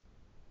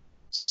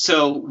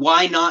 So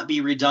why not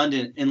be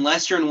redundant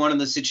unless you're in one of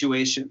the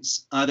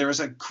situations? There was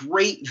a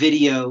great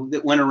video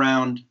that went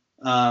around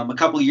a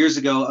couple of years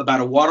ago about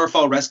a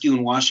waterfall rescue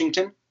in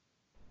Washington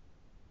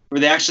where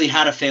they actually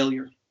had a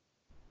failure.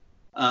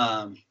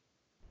 What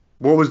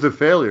was the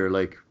failure?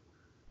 Like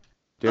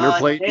dinner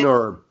plating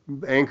or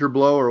anchor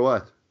blow or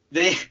what?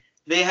 They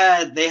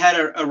had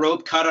a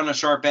rope cut on a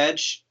sharp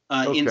edge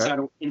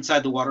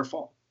inside the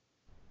waterfall.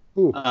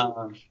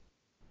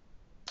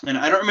 And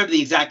I don't remember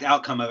the exact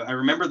outcome of it. I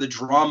remember the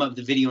drama of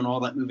the video and all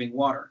that moving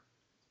water.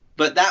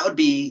 But that would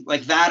be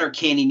like that or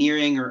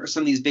canyoneering or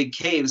some of these big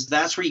caves.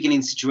 That's where you get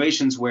in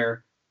situations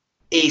where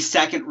a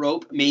second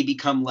rope may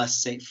become less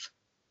safe.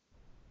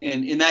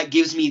 And that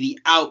gives me the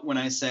out when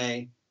I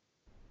say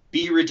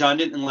be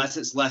redundant unless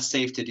it's less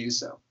safe to do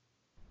so.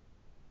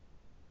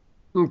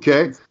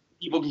 Okay.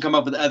 People can come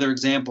up with other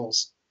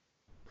examples.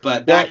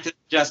 But back to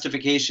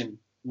justification.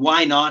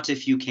 Why not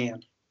if you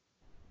can?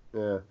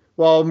 Yeah.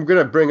 Well, I'm going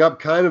to bring up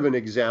kind of an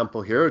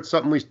example here. It's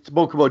something we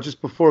spoke about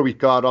just before we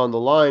got on the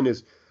line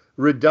is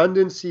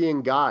redundancy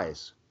in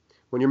guys.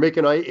 When you're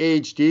making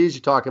AHDs,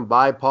 you're talking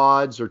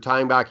bipods or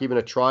tying back even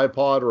a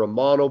tripod or a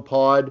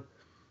monopod.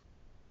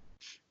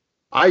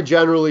 I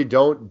generally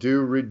don't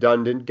do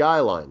redundant guy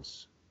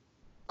lines.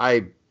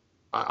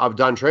 I've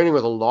done training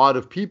with a lot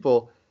of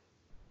people,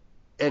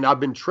 and I've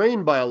been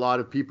trained by a lot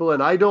of people,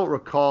 and I don't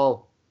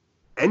recall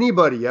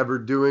anybody ever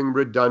doing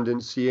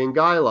redundancy in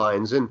guy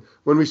lines. And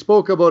when we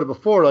spoke about it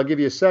before, and I'll give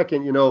you a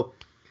second,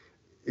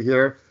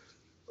 here,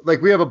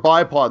 like we have a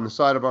bipod on the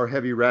side of our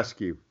heavy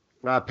rescue.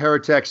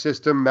 Paratech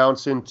system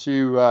mounts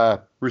into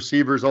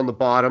receivers on the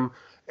bottom,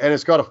 and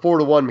it's got a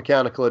 4-to-1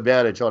 mechanical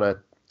advantage on a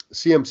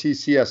CMC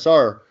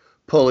CSR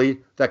pulley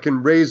that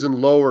can raise and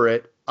lower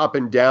it up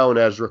and down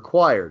as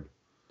required.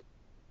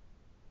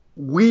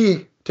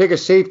 We take a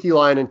safety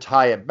line and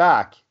tie it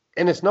back,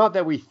 and it's not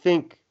that we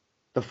think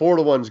the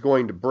 4-to-1 is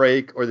going to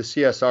break or the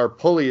CSR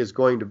pulley is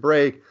going to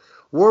break.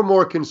 We're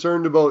more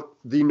concerned about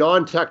the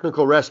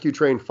non-technical rescue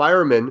trained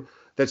fireman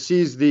that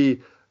sees the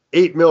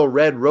 8mm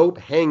red rope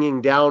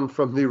hanging down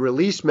from the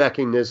release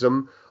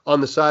mechanism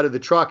on the side of the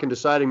truck and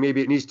deciding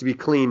maybe it needs to be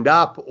cleaned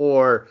up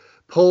or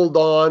pulled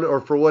on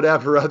or for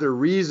whatever other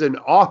reason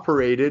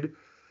operated,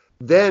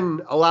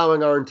 then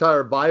allowing our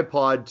entire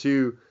bipod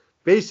to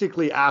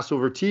basically ass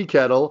over tea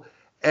kettle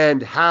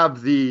and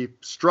have the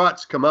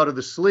struts come out of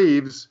the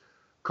sleeves,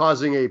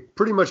 causing a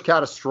pretty much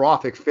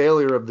catastrophic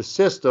failure of the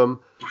system.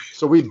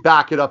 So we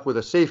back it up with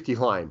a safety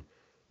line.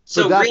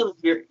 So that's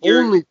really, the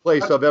only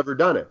place I've ever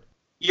done it.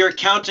 You're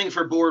accounting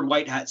for bored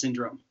white hat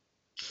syndrome.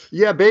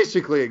 Yeah,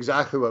 basically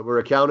exactly what we're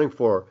accounting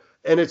for.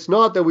 And it's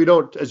not that we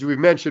don't, as we've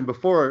mentioned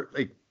before,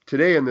 like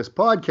today in this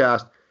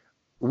podcast,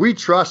 we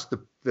trust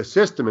the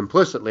system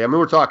implicitly. I mean,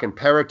 we're talking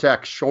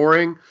Paratech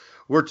shoring.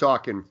 We're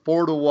talking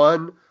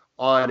 4-to-1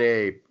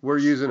 we're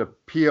using a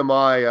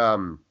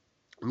PMI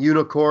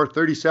Unicore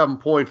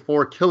 37.4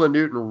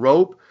 kilonewton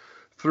rope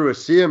through a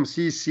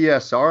CMC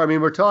CSR. I mean,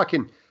 we're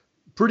talking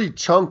pretty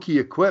chunky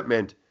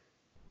equipment.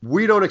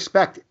 We don't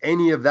expect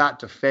any of that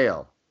to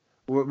fail.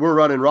 We're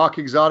running Rock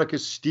Exotica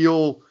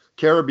steel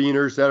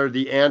carabiners that are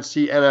the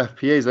ANSI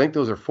NFPAs. I think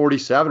those are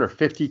 47 or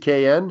 50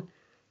 KN.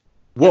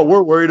 What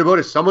we're worried about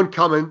is someone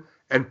coming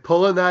and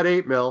pulling that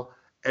 8mm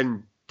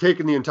and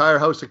taking the entire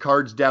house of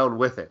cards down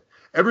with it.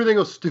 Everything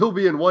will still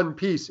be in one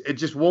piece. It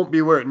just won't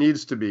be where it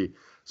needs to be.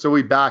 So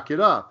we back it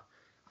up.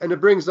 And it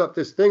brings up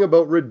this thing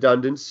about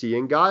redundancy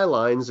in guy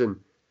lines. And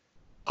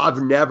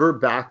I've never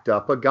backed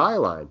up a guy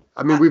line.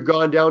 I mean, we've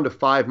gone down to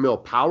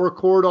 5mm power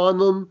cord on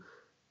them,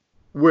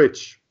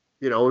 which,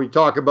 when we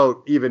talk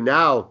about even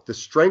now, the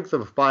strength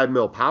of a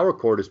 5mm power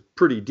cord is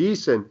pretty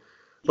decent.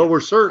 But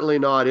we're certainly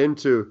not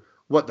into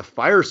what the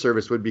fire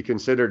service would be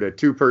considered a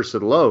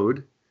 2-person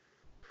load.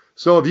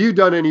 So have you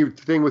done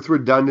anything with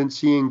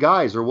redundancy in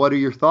guys, or what are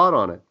your thoughts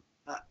on it?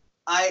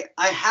 I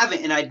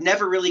haven't, and I'd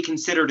never really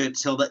considered it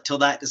till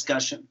that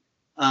discussion.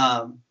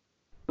 But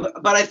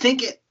I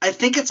think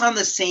it's on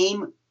the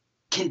same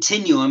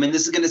continuum, and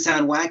this is going to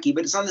sound wacky,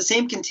 but it's on the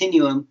same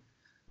continuum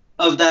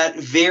of that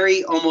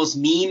very almost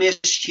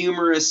meme-ish,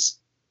 humorous,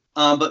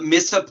 but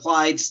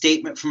misapplied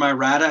statement from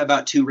Irata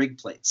about 2 rig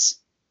plates.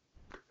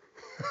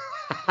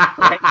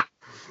 Right?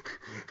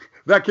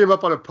 That came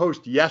up on a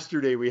post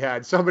yesterday we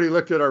had. Somebody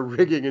looked at our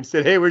rigging and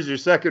said, hey, where's your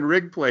second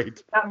rig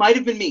plate? That might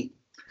have been me.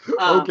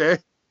 Okay.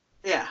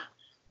 Yeah.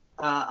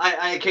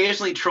 I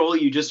occasionally troll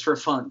you just for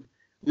fun.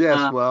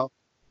 Yes, well.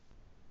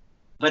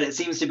 But it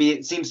seems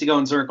to go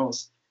in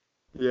circles.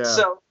 Yeah.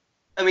 So,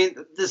 I mean,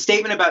 the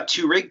statement about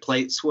 2 rig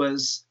plates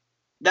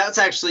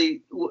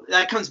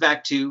that comes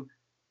back to,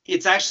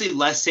 it's actually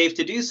less safe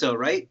to do so,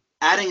 right?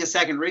 Adding a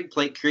second rig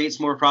plate creates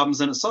more problems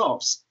than it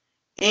solves.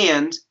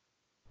 And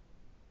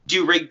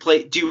do rig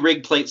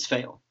plates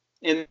fail?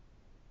 And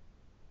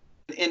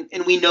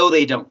we know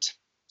they don't.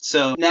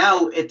 So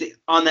now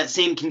on that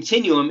same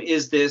continuum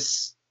is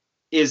this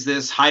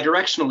high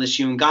directional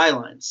issue in guy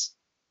lines.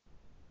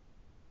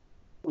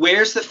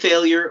 where's the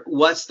failure?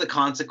 What's the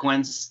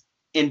consequence?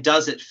 And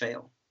does it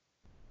fail?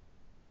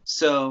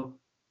 So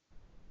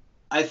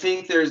I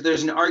think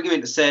there's an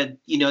argument that said,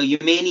 you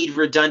may need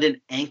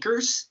redundant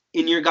anchors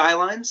in your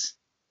guidelines.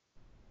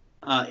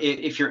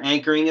 If your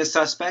anchoring is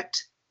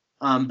suspect,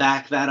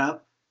 back that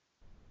up.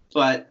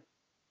 But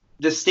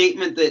the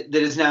statement that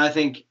is now, I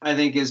think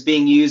is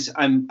being used,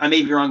 I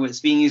may be wrong, but it's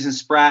being used in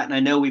Spratt, and I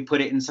know we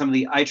put it in some of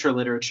the ITRA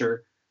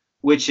literature,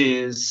 which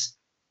is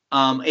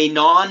a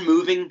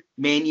non-moving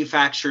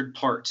manufactured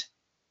part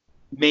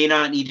may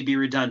not need to be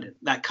redundant.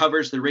 That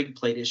covers the rig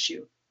plate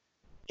issue.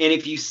 And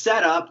if you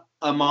set up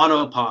a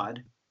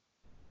monopod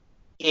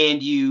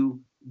and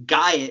you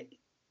guy it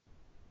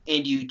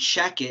and you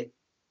check it,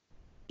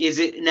 is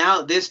it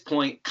now at this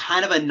point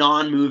kind of a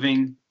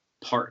non-moving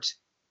part?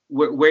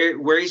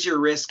 Where is your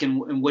risk,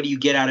 and what do you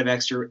get out of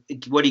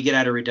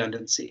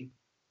redundancy?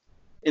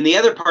 And the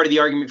other part of the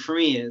argument for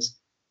me is,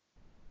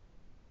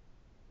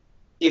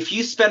 if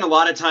you spend a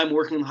lot of time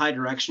working with high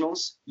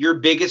directionals, your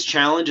biggest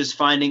challenge is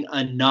finding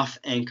enough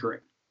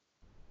anchoring.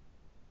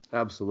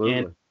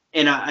 Absolutely.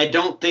 And I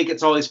don't think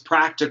it's always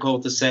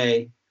practical to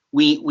say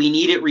we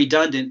need it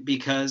redundant,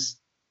 because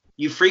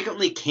you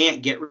frequently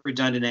can't get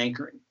redundant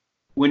anchoring.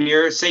 When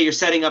you're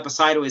setting up a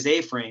sideways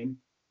A-frame,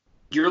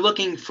 you're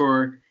looking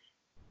for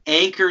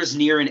anchors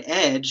near an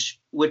edge,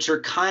 which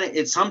are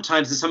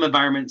sometimes in some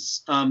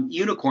environments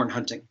unicorn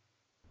hunting.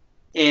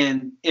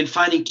 And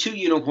finding 2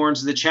 unicorns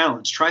is the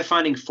challenge. Try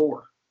finding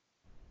 4.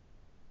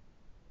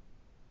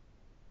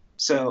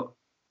 So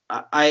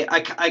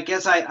I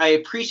guess I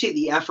appreciate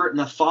the effort and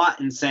the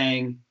thought in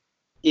saying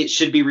it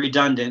should be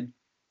redundant.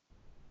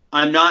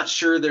 I'm not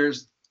sure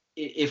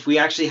if we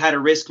actually had a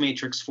risk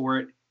matrix for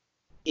it,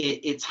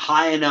 it's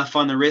high enough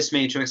on the risk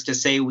matrix to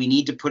say we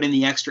need to put in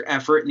the extra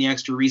effort and the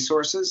extra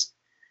resources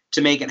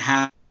to make it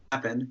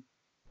happen.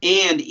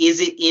 And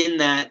is it in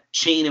that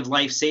chain of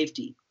life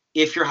safety?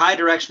 If your high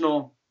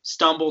directional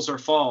stumbles or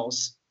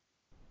falls,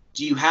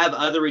 do you have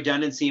other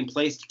redundancy in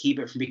place to keep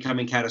it from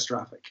becoming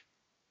catastrophic?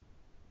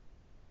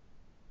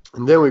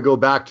 And then we go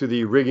back to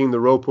the rigging the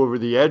rope over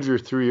the edge or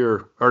through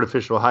your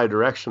artificial high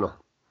directional.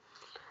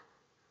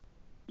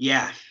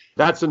 Yeah.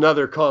 That's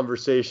another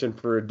conversation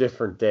for a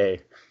different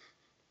day.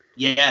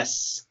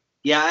 Yes.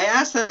 Yeah, I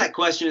asked that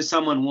question to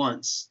someone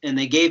once, and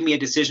they gave me a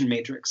decision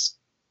matrix.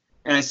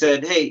 And I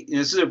said, hey,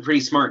 this is a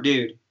pretty smart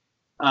dude.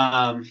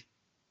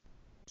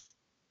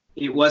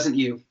 It wasn't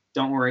you.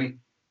 Don't worry.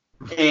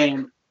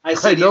 And I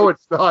said, I know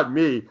it's not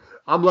me.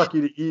 I'm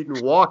lucky to eat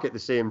and walk at the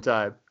same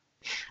time.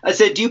 I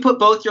said, do you put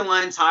both your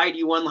lines high? Do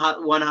you one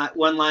line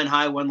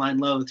high, one line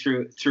low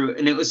through?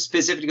 And it was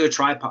specific to a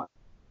tripod.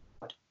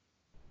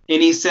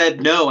 And he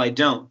said, no, I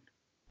don't.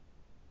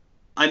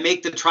 I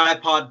make the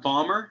tripod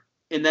bomber,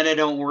 and then I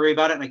don't worry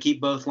about it, and I keep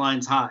both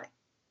lines high.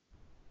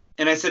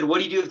 And I said, what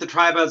do you do if the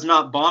tripod's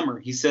not bomber?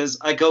 He says,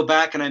 I go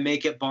back and I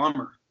make it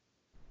bomber.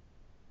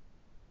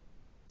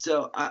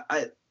 So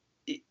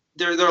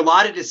there are a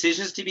lot of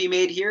decisions to be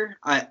made here.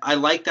 I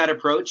like that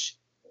approach,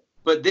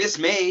 but this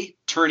may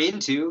turn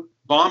into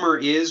bomber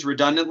is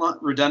redundant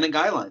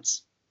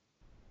guidelines.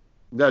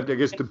 That, I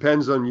guess,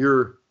 depends on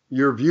your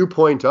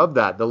viewpoint of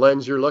that, the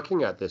lens you're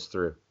looking at this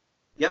through.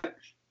 Yep.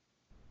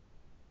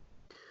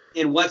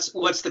 And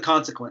what's the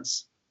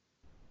consequence?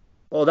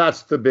 Well,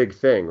 that's the big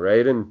thing,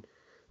 right? And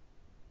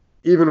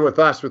even with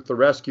us, with the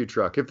rescue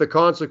truck, if the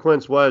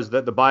consequence was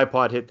that the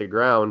bipod hit the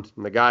ground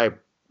and the guy,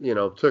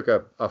 took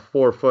a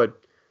 4-foot,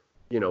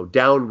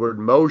 downward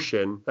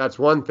motion, that's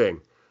one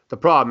thing. The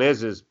problem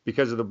is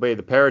because of the way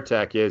the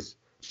Paratech is,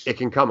 it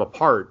can come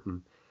apart.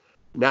 And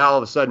now all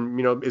of a sudden,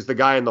 is the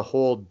guy in the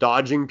hole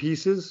dodging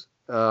pieces?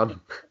 Now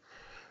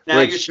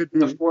you're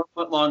shooting a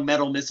 4-foot long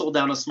metal missile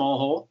down a small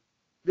hole?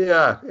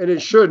 Yeah, and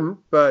it shouldn't,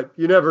 but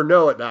you never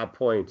know at that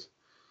point.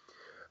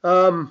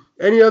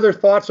 Any other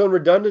thoughts on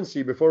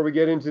redundancy before we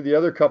get into the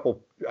other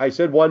couple? I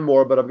said one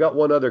more, but I've got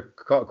one other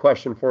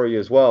question for you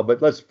as well.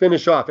 But let's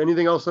finish off.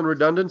 Anything else on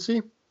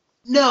redundancy?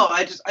 No,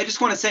 I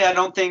just want to say I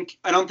don't think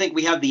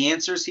we have the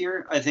answers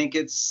here. I think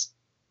it's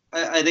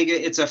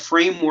a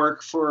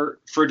framework for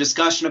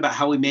discussion about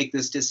how we make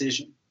this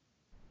decision.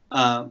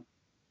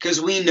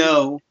 Because we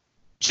know,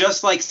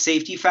 just like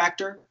safety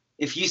factor,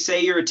 if you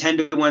say you're a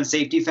 10-to-1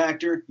 safety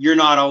factor, you're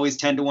not always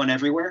 10-to-1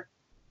 everywhere.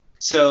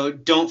 So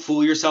don't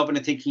fool yourself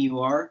into thinking you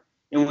are.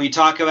 And when we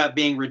talk about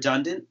being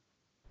redundant,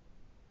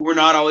 we're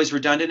not always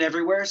redundant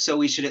everywhere. So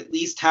we should at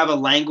least have a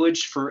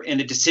language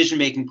and a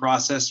decision-making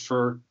process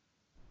for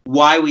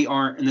why we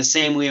aren't, in the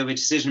same way of a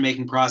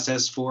decision-making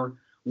process for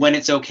when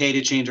it's okay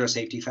to change our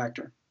safety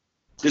factor.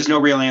 There's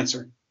no real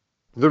answer.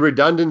 The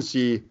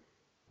redundancy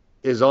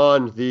is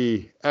on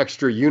the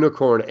extra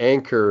unicorn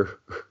anchor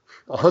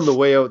on the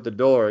way out the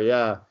door.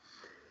 Yeah.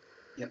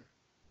 Yep.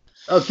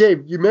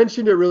 Okay. You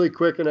mentioned it really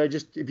quick, and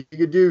if you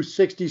could do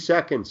 60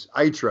 seconds,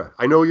 ITRA.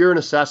 I know you're an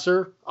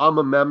assessor. I'm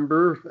a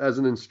member as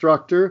an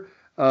instructor.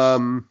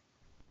 What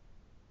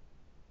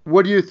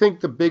do you think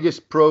the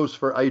biggest pros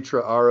for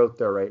ITRA are out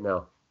there right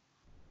now?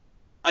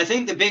 I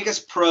think the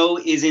biggest pro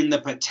is in the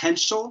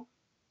potential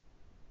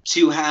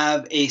to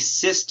have a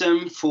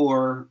system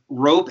for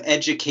rope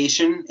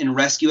education and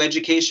rescue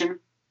education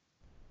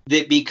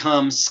that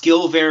becomes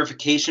skill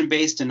verification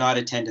based and not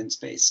attendance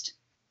based.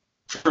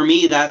 For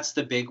me, that's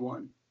the big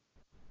one,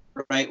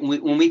 right?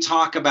 When we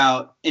talk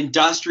about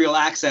industrial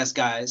access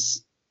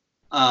guys,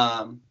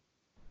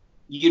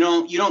 you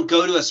don't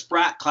go to a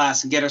Sprat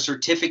class and get a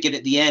certificate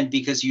at the end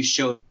because you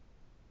showed.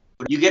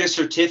 You get a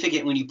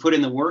certificate when you put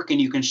in the work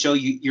and you can show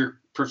you're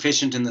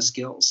proficient in the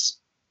skills.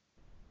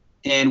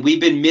 And we've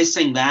been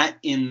missing that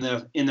in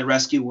the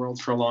rescue world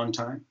for a long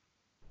time.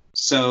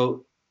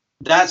 So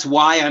that's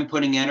why I'm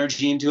putting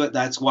energy into it.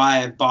 That's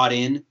why I bought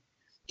in,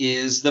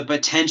 is the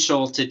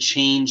potential to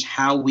change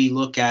how we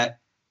look at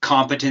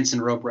competence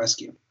in rope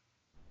rescue.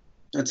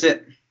 That's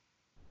it.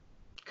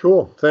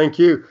 Cool. Thank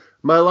you.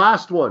 My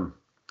last one,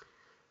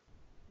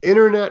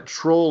 internet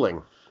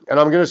trolling. And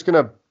I'm just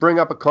going to bring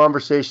up a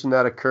conversation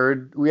that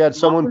occurred. We had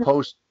someone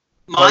post.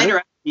 Mine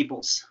or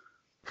people's?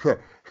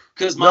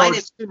 Because mine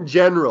is in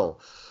general.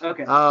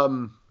 Okay.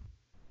 I'm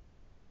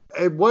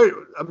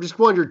just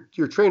wondering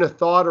your train of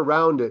thought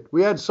around it.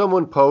 We had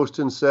someone post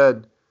and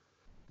said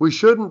we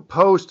shouldn't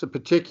post a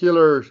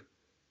particular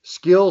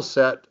skill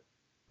set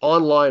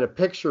online, a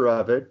picture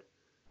of it,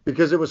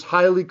 because it was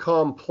highly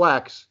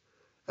complex,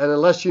 and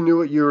unless you knew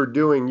what you were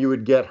doing, you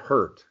would get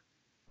hurt.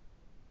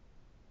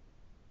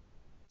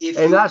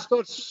 And that's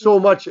not so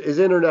much as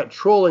internet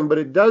trolling, but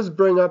it does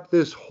bring up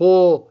this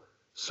whole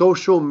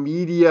social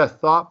media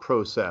thought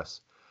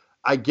process.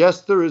 I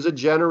guess there is a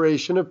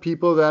generation of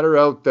people that are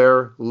out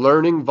there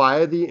learning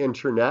via the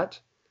internet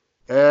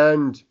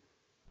and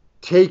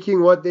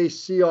taking what they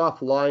see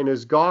offline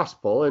as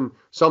gospel. And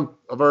some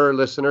of our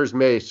listeners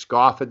may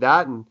scoff at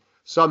that and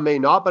some may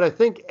not. But I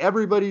think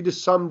everybody to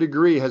some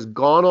degree has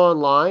gone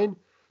online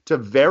to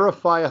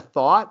verify a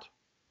thought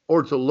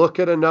or to look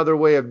at another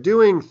way of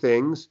doing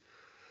things.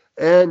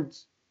 And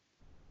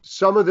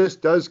some of this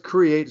does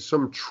create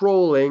some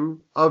trolling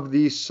of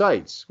these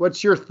sites.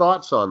 What's your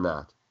thoughts on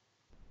that?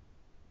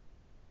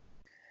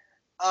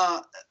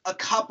 A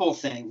couple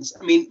things.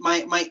 I mean,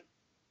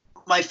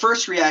 my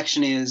first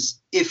reaction is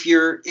if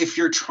you're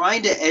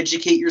trying to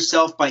educate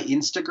yourself by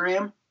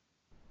Instagram,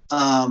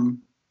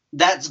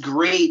 that's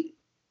great.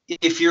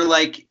 If you're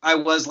like I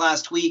was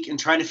last week and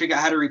trying to figure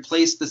out how to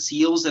replace the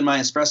seals in my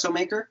espresso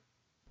maker,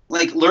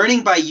 like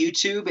learning by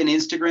YouTube and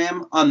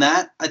Instagram on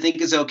that, I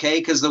think is okay,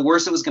 because the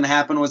worst that was going to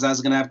happen was I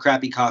was going to have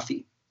crappy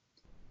coffee.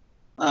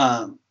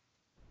 But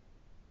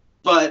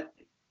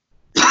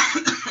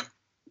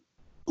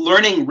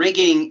learning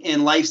rigging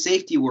and life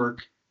safety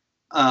work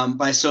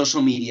by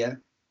social media,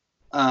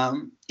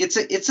 it's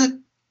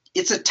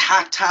a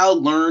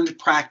tactile learned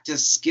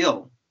practice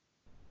skill.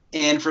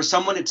 And for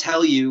someone to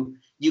tell you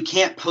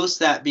can't post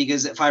that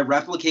because if I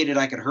replicate it,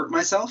 I could hurt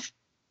myself.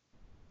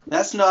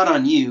 That's not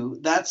on you.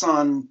 That's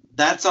on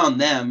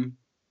them,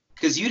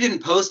 because you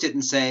didn't post it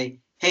and say,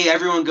 "Hey,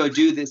 everyone, go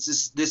do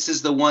this. This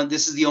is the one.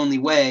 This is the only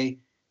way,"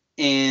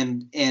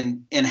 and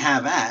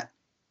have at.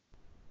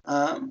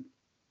 And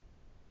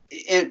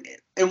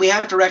we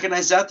have to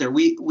recognize out there.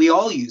 We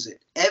all use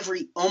it.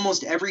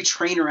 Almost every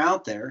trainer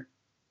out there,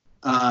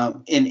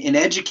 an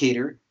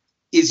educator,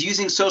 is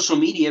using social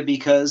media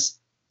because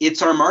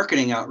it's our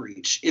marketing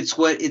outreach.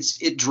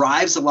 It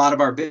drives a lot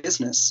of our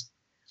business.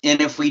 And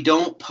if we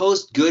don't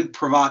post good,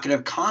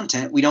 provocative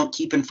content, we don't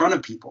keep in front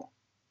of people.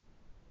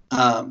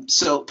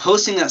 So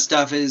posting that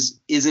stuff is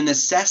a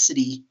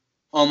necessity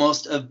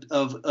almost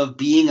of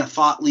being a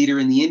thought leader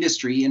in the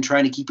industry and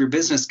trying to keep your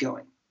business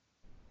going.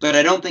 But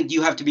I don't think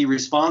you have to be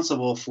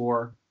responsible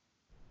for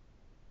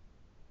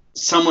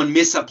someone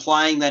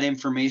misapplying that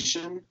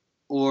information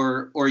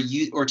or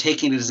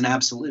taking it as an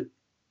absolute.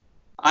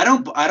 I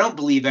don't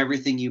believe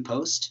everything you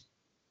post,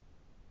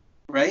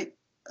 right?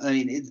 I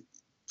mean,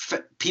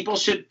 people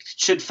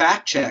should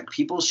fact check.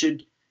 People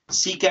should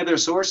seek other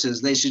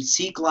sources. They should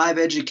seek live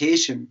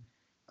education.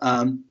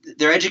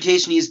 Their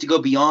education needs to go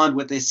beyond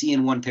what they see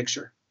in one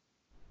picture.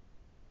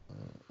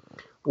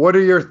 What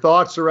are your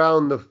thoughts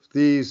around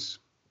these,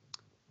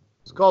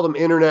 let's call them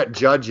internet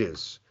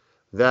judges,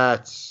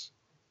 that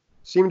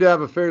seem to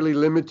have a fairly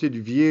limited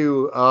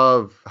view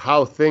of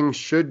how things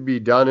should be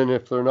done, and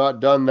if they're not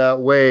done that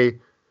way,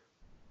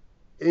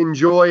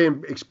 enjoy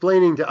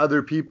explaining to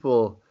other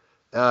people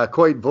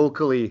quite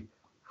vocally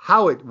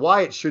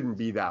why it shouldn't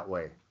be that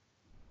way?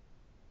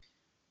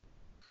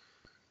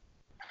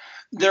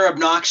 They're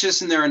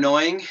obnoxious and they're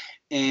annoying,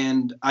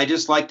 and I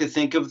just like to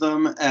think of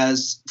them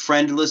as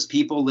friendless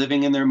people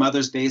living in their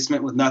mother's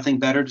basement with nothing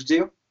better to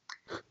do.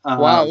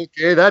 Wow,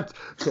 okay,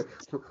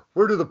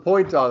 we're to the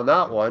point on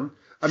that one.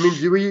 I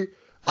mean,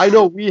 I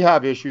know we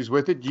have issues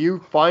with it. Do you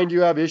find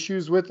you have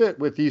issues with it,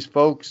 with these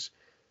folks?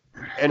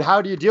 And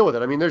how do you deal with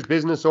it? I mean, there's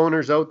business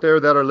owners out there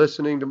that are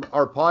listening to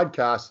our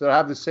podcast that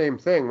have the same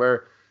thing,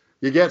 where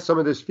you get some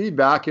of this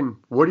feedback, and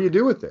what do you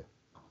do with it?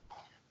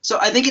 So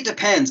I think it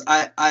depends.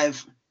 I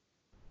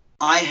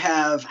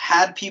have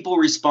had people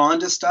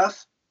respond to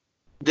stuff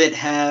that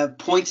have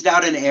pointed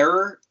out an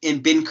error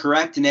and been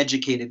correct and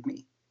educated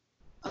me.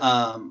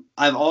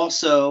 I've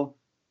also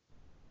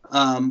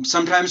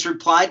Sometimes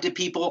replied to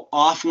people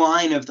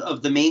offline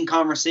of the main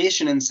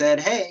conversation and said,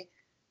 hey,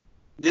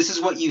 this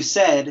is what you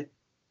said,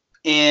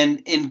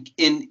 and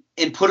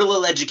put a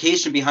little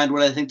education behind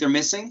what I think they're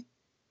missing.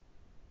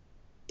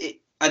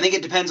 I think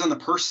it depends on the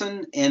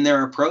person and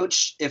their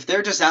approach. If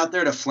they're just out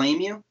there to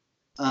flame you,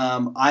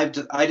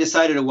 I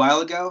decided a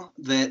while ago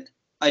that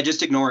I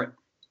just ignore it.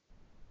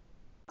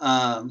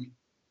 And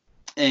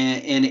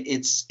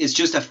it's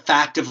just a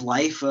fact of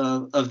life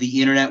of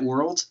the internet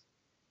world.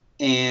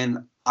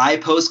 And I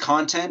post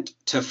content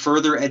to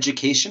further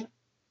education,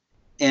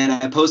 and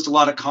I post a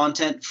lot of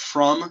content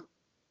from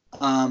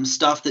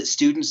stuff that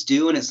students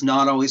do, and it's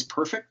not always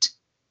perfect.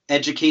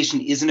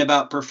 Education isn't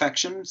about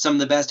perfection. Some of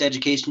the best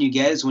education you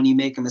get is when you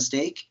make a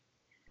mistake.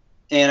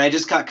 And I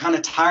just got kind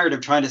of tired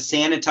of trying to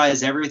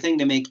sanitize everything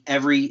to make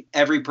every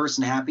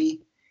person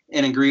happy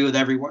and agree with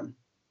everyone.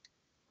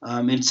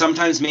 And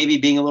sometimes maybe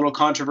being a little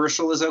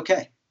controversial is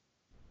okay.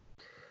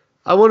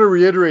 I want to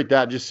reiterate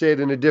that, just say it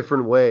in a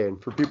different way.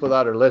 And for people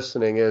that are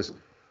listening, is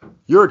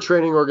you're a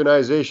training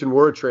organization,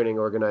 we're a training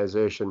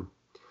organization.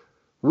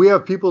 We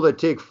have people that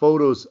take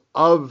photos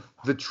of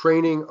the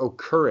training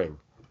occurring.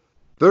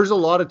 There's a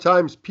lot of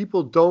times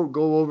people don't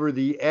go over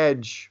the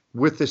edge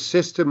with the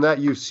system that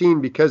you've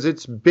seen because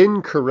it's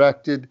been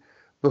corrected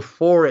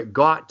before it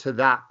got to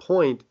that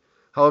point.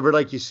 However,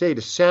 like you say,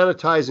 to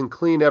sanitize and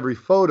clean every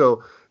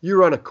photo, you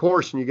run a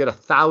course and you get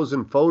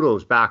 1,000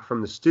 photos back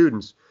from the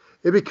students.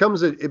 It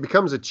becomes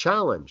a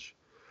challenge.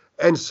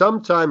 And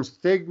sometimes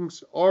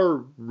things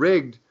are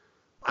rigged,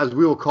 as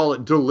we will call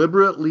it,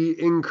 deliberately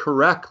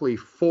incorrectly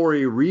for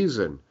a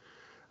reason.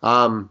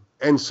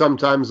 And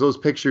sometimes those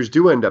pictures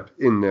do end up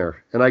in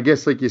there. And I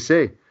guess, like you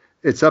say,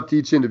 it's up to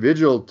each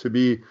individual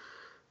to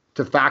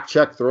fact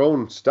check their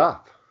own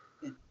stuff.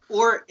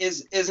 Or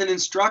as an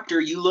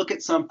instructor, you look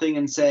at something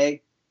and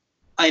say,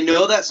 I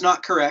know that's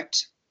not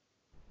correct,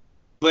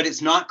 but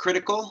it's not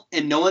critical,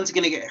 and no one's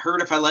going to get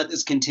hurt if I let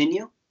this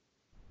continue.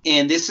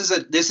 And this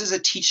is a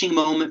teaching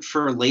moment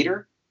for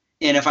later.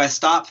 And if I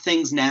stop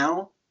things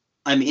now,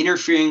 I'm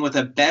interfering with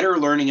a better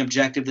learning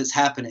objective that's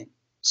happening.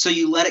 So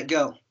you let it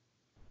go,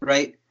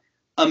 right?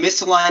 A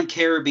misaligned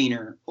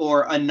carabiner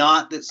or a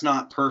knot that's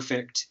not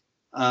perfect.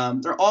 There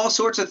are all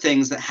sorts of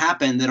things that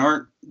happen that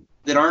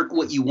aren't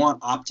what you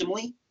want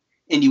optimally,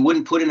 and you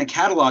wouldn't put in a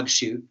catalog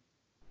shoot,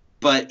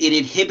 but it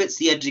inhibits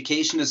the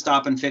education to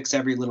stop and fix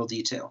every little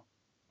detail.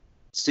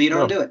 So you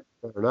don't do it.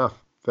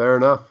 Fair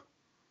enough.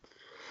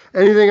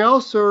 Anything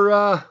else,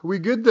 or we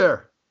good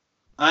there?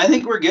 I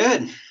think we're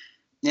good.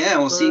 Yeah,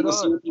 we'll see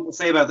what people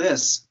say about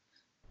this.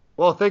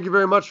 Well, thank you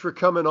very much for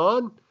coming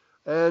on,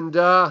 and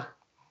have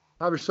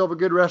yourself a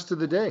good rest of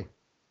the day.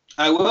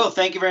 I will.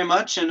 Thank you very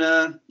much,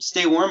 and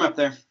stay warm up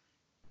there.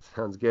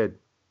 Sounds good.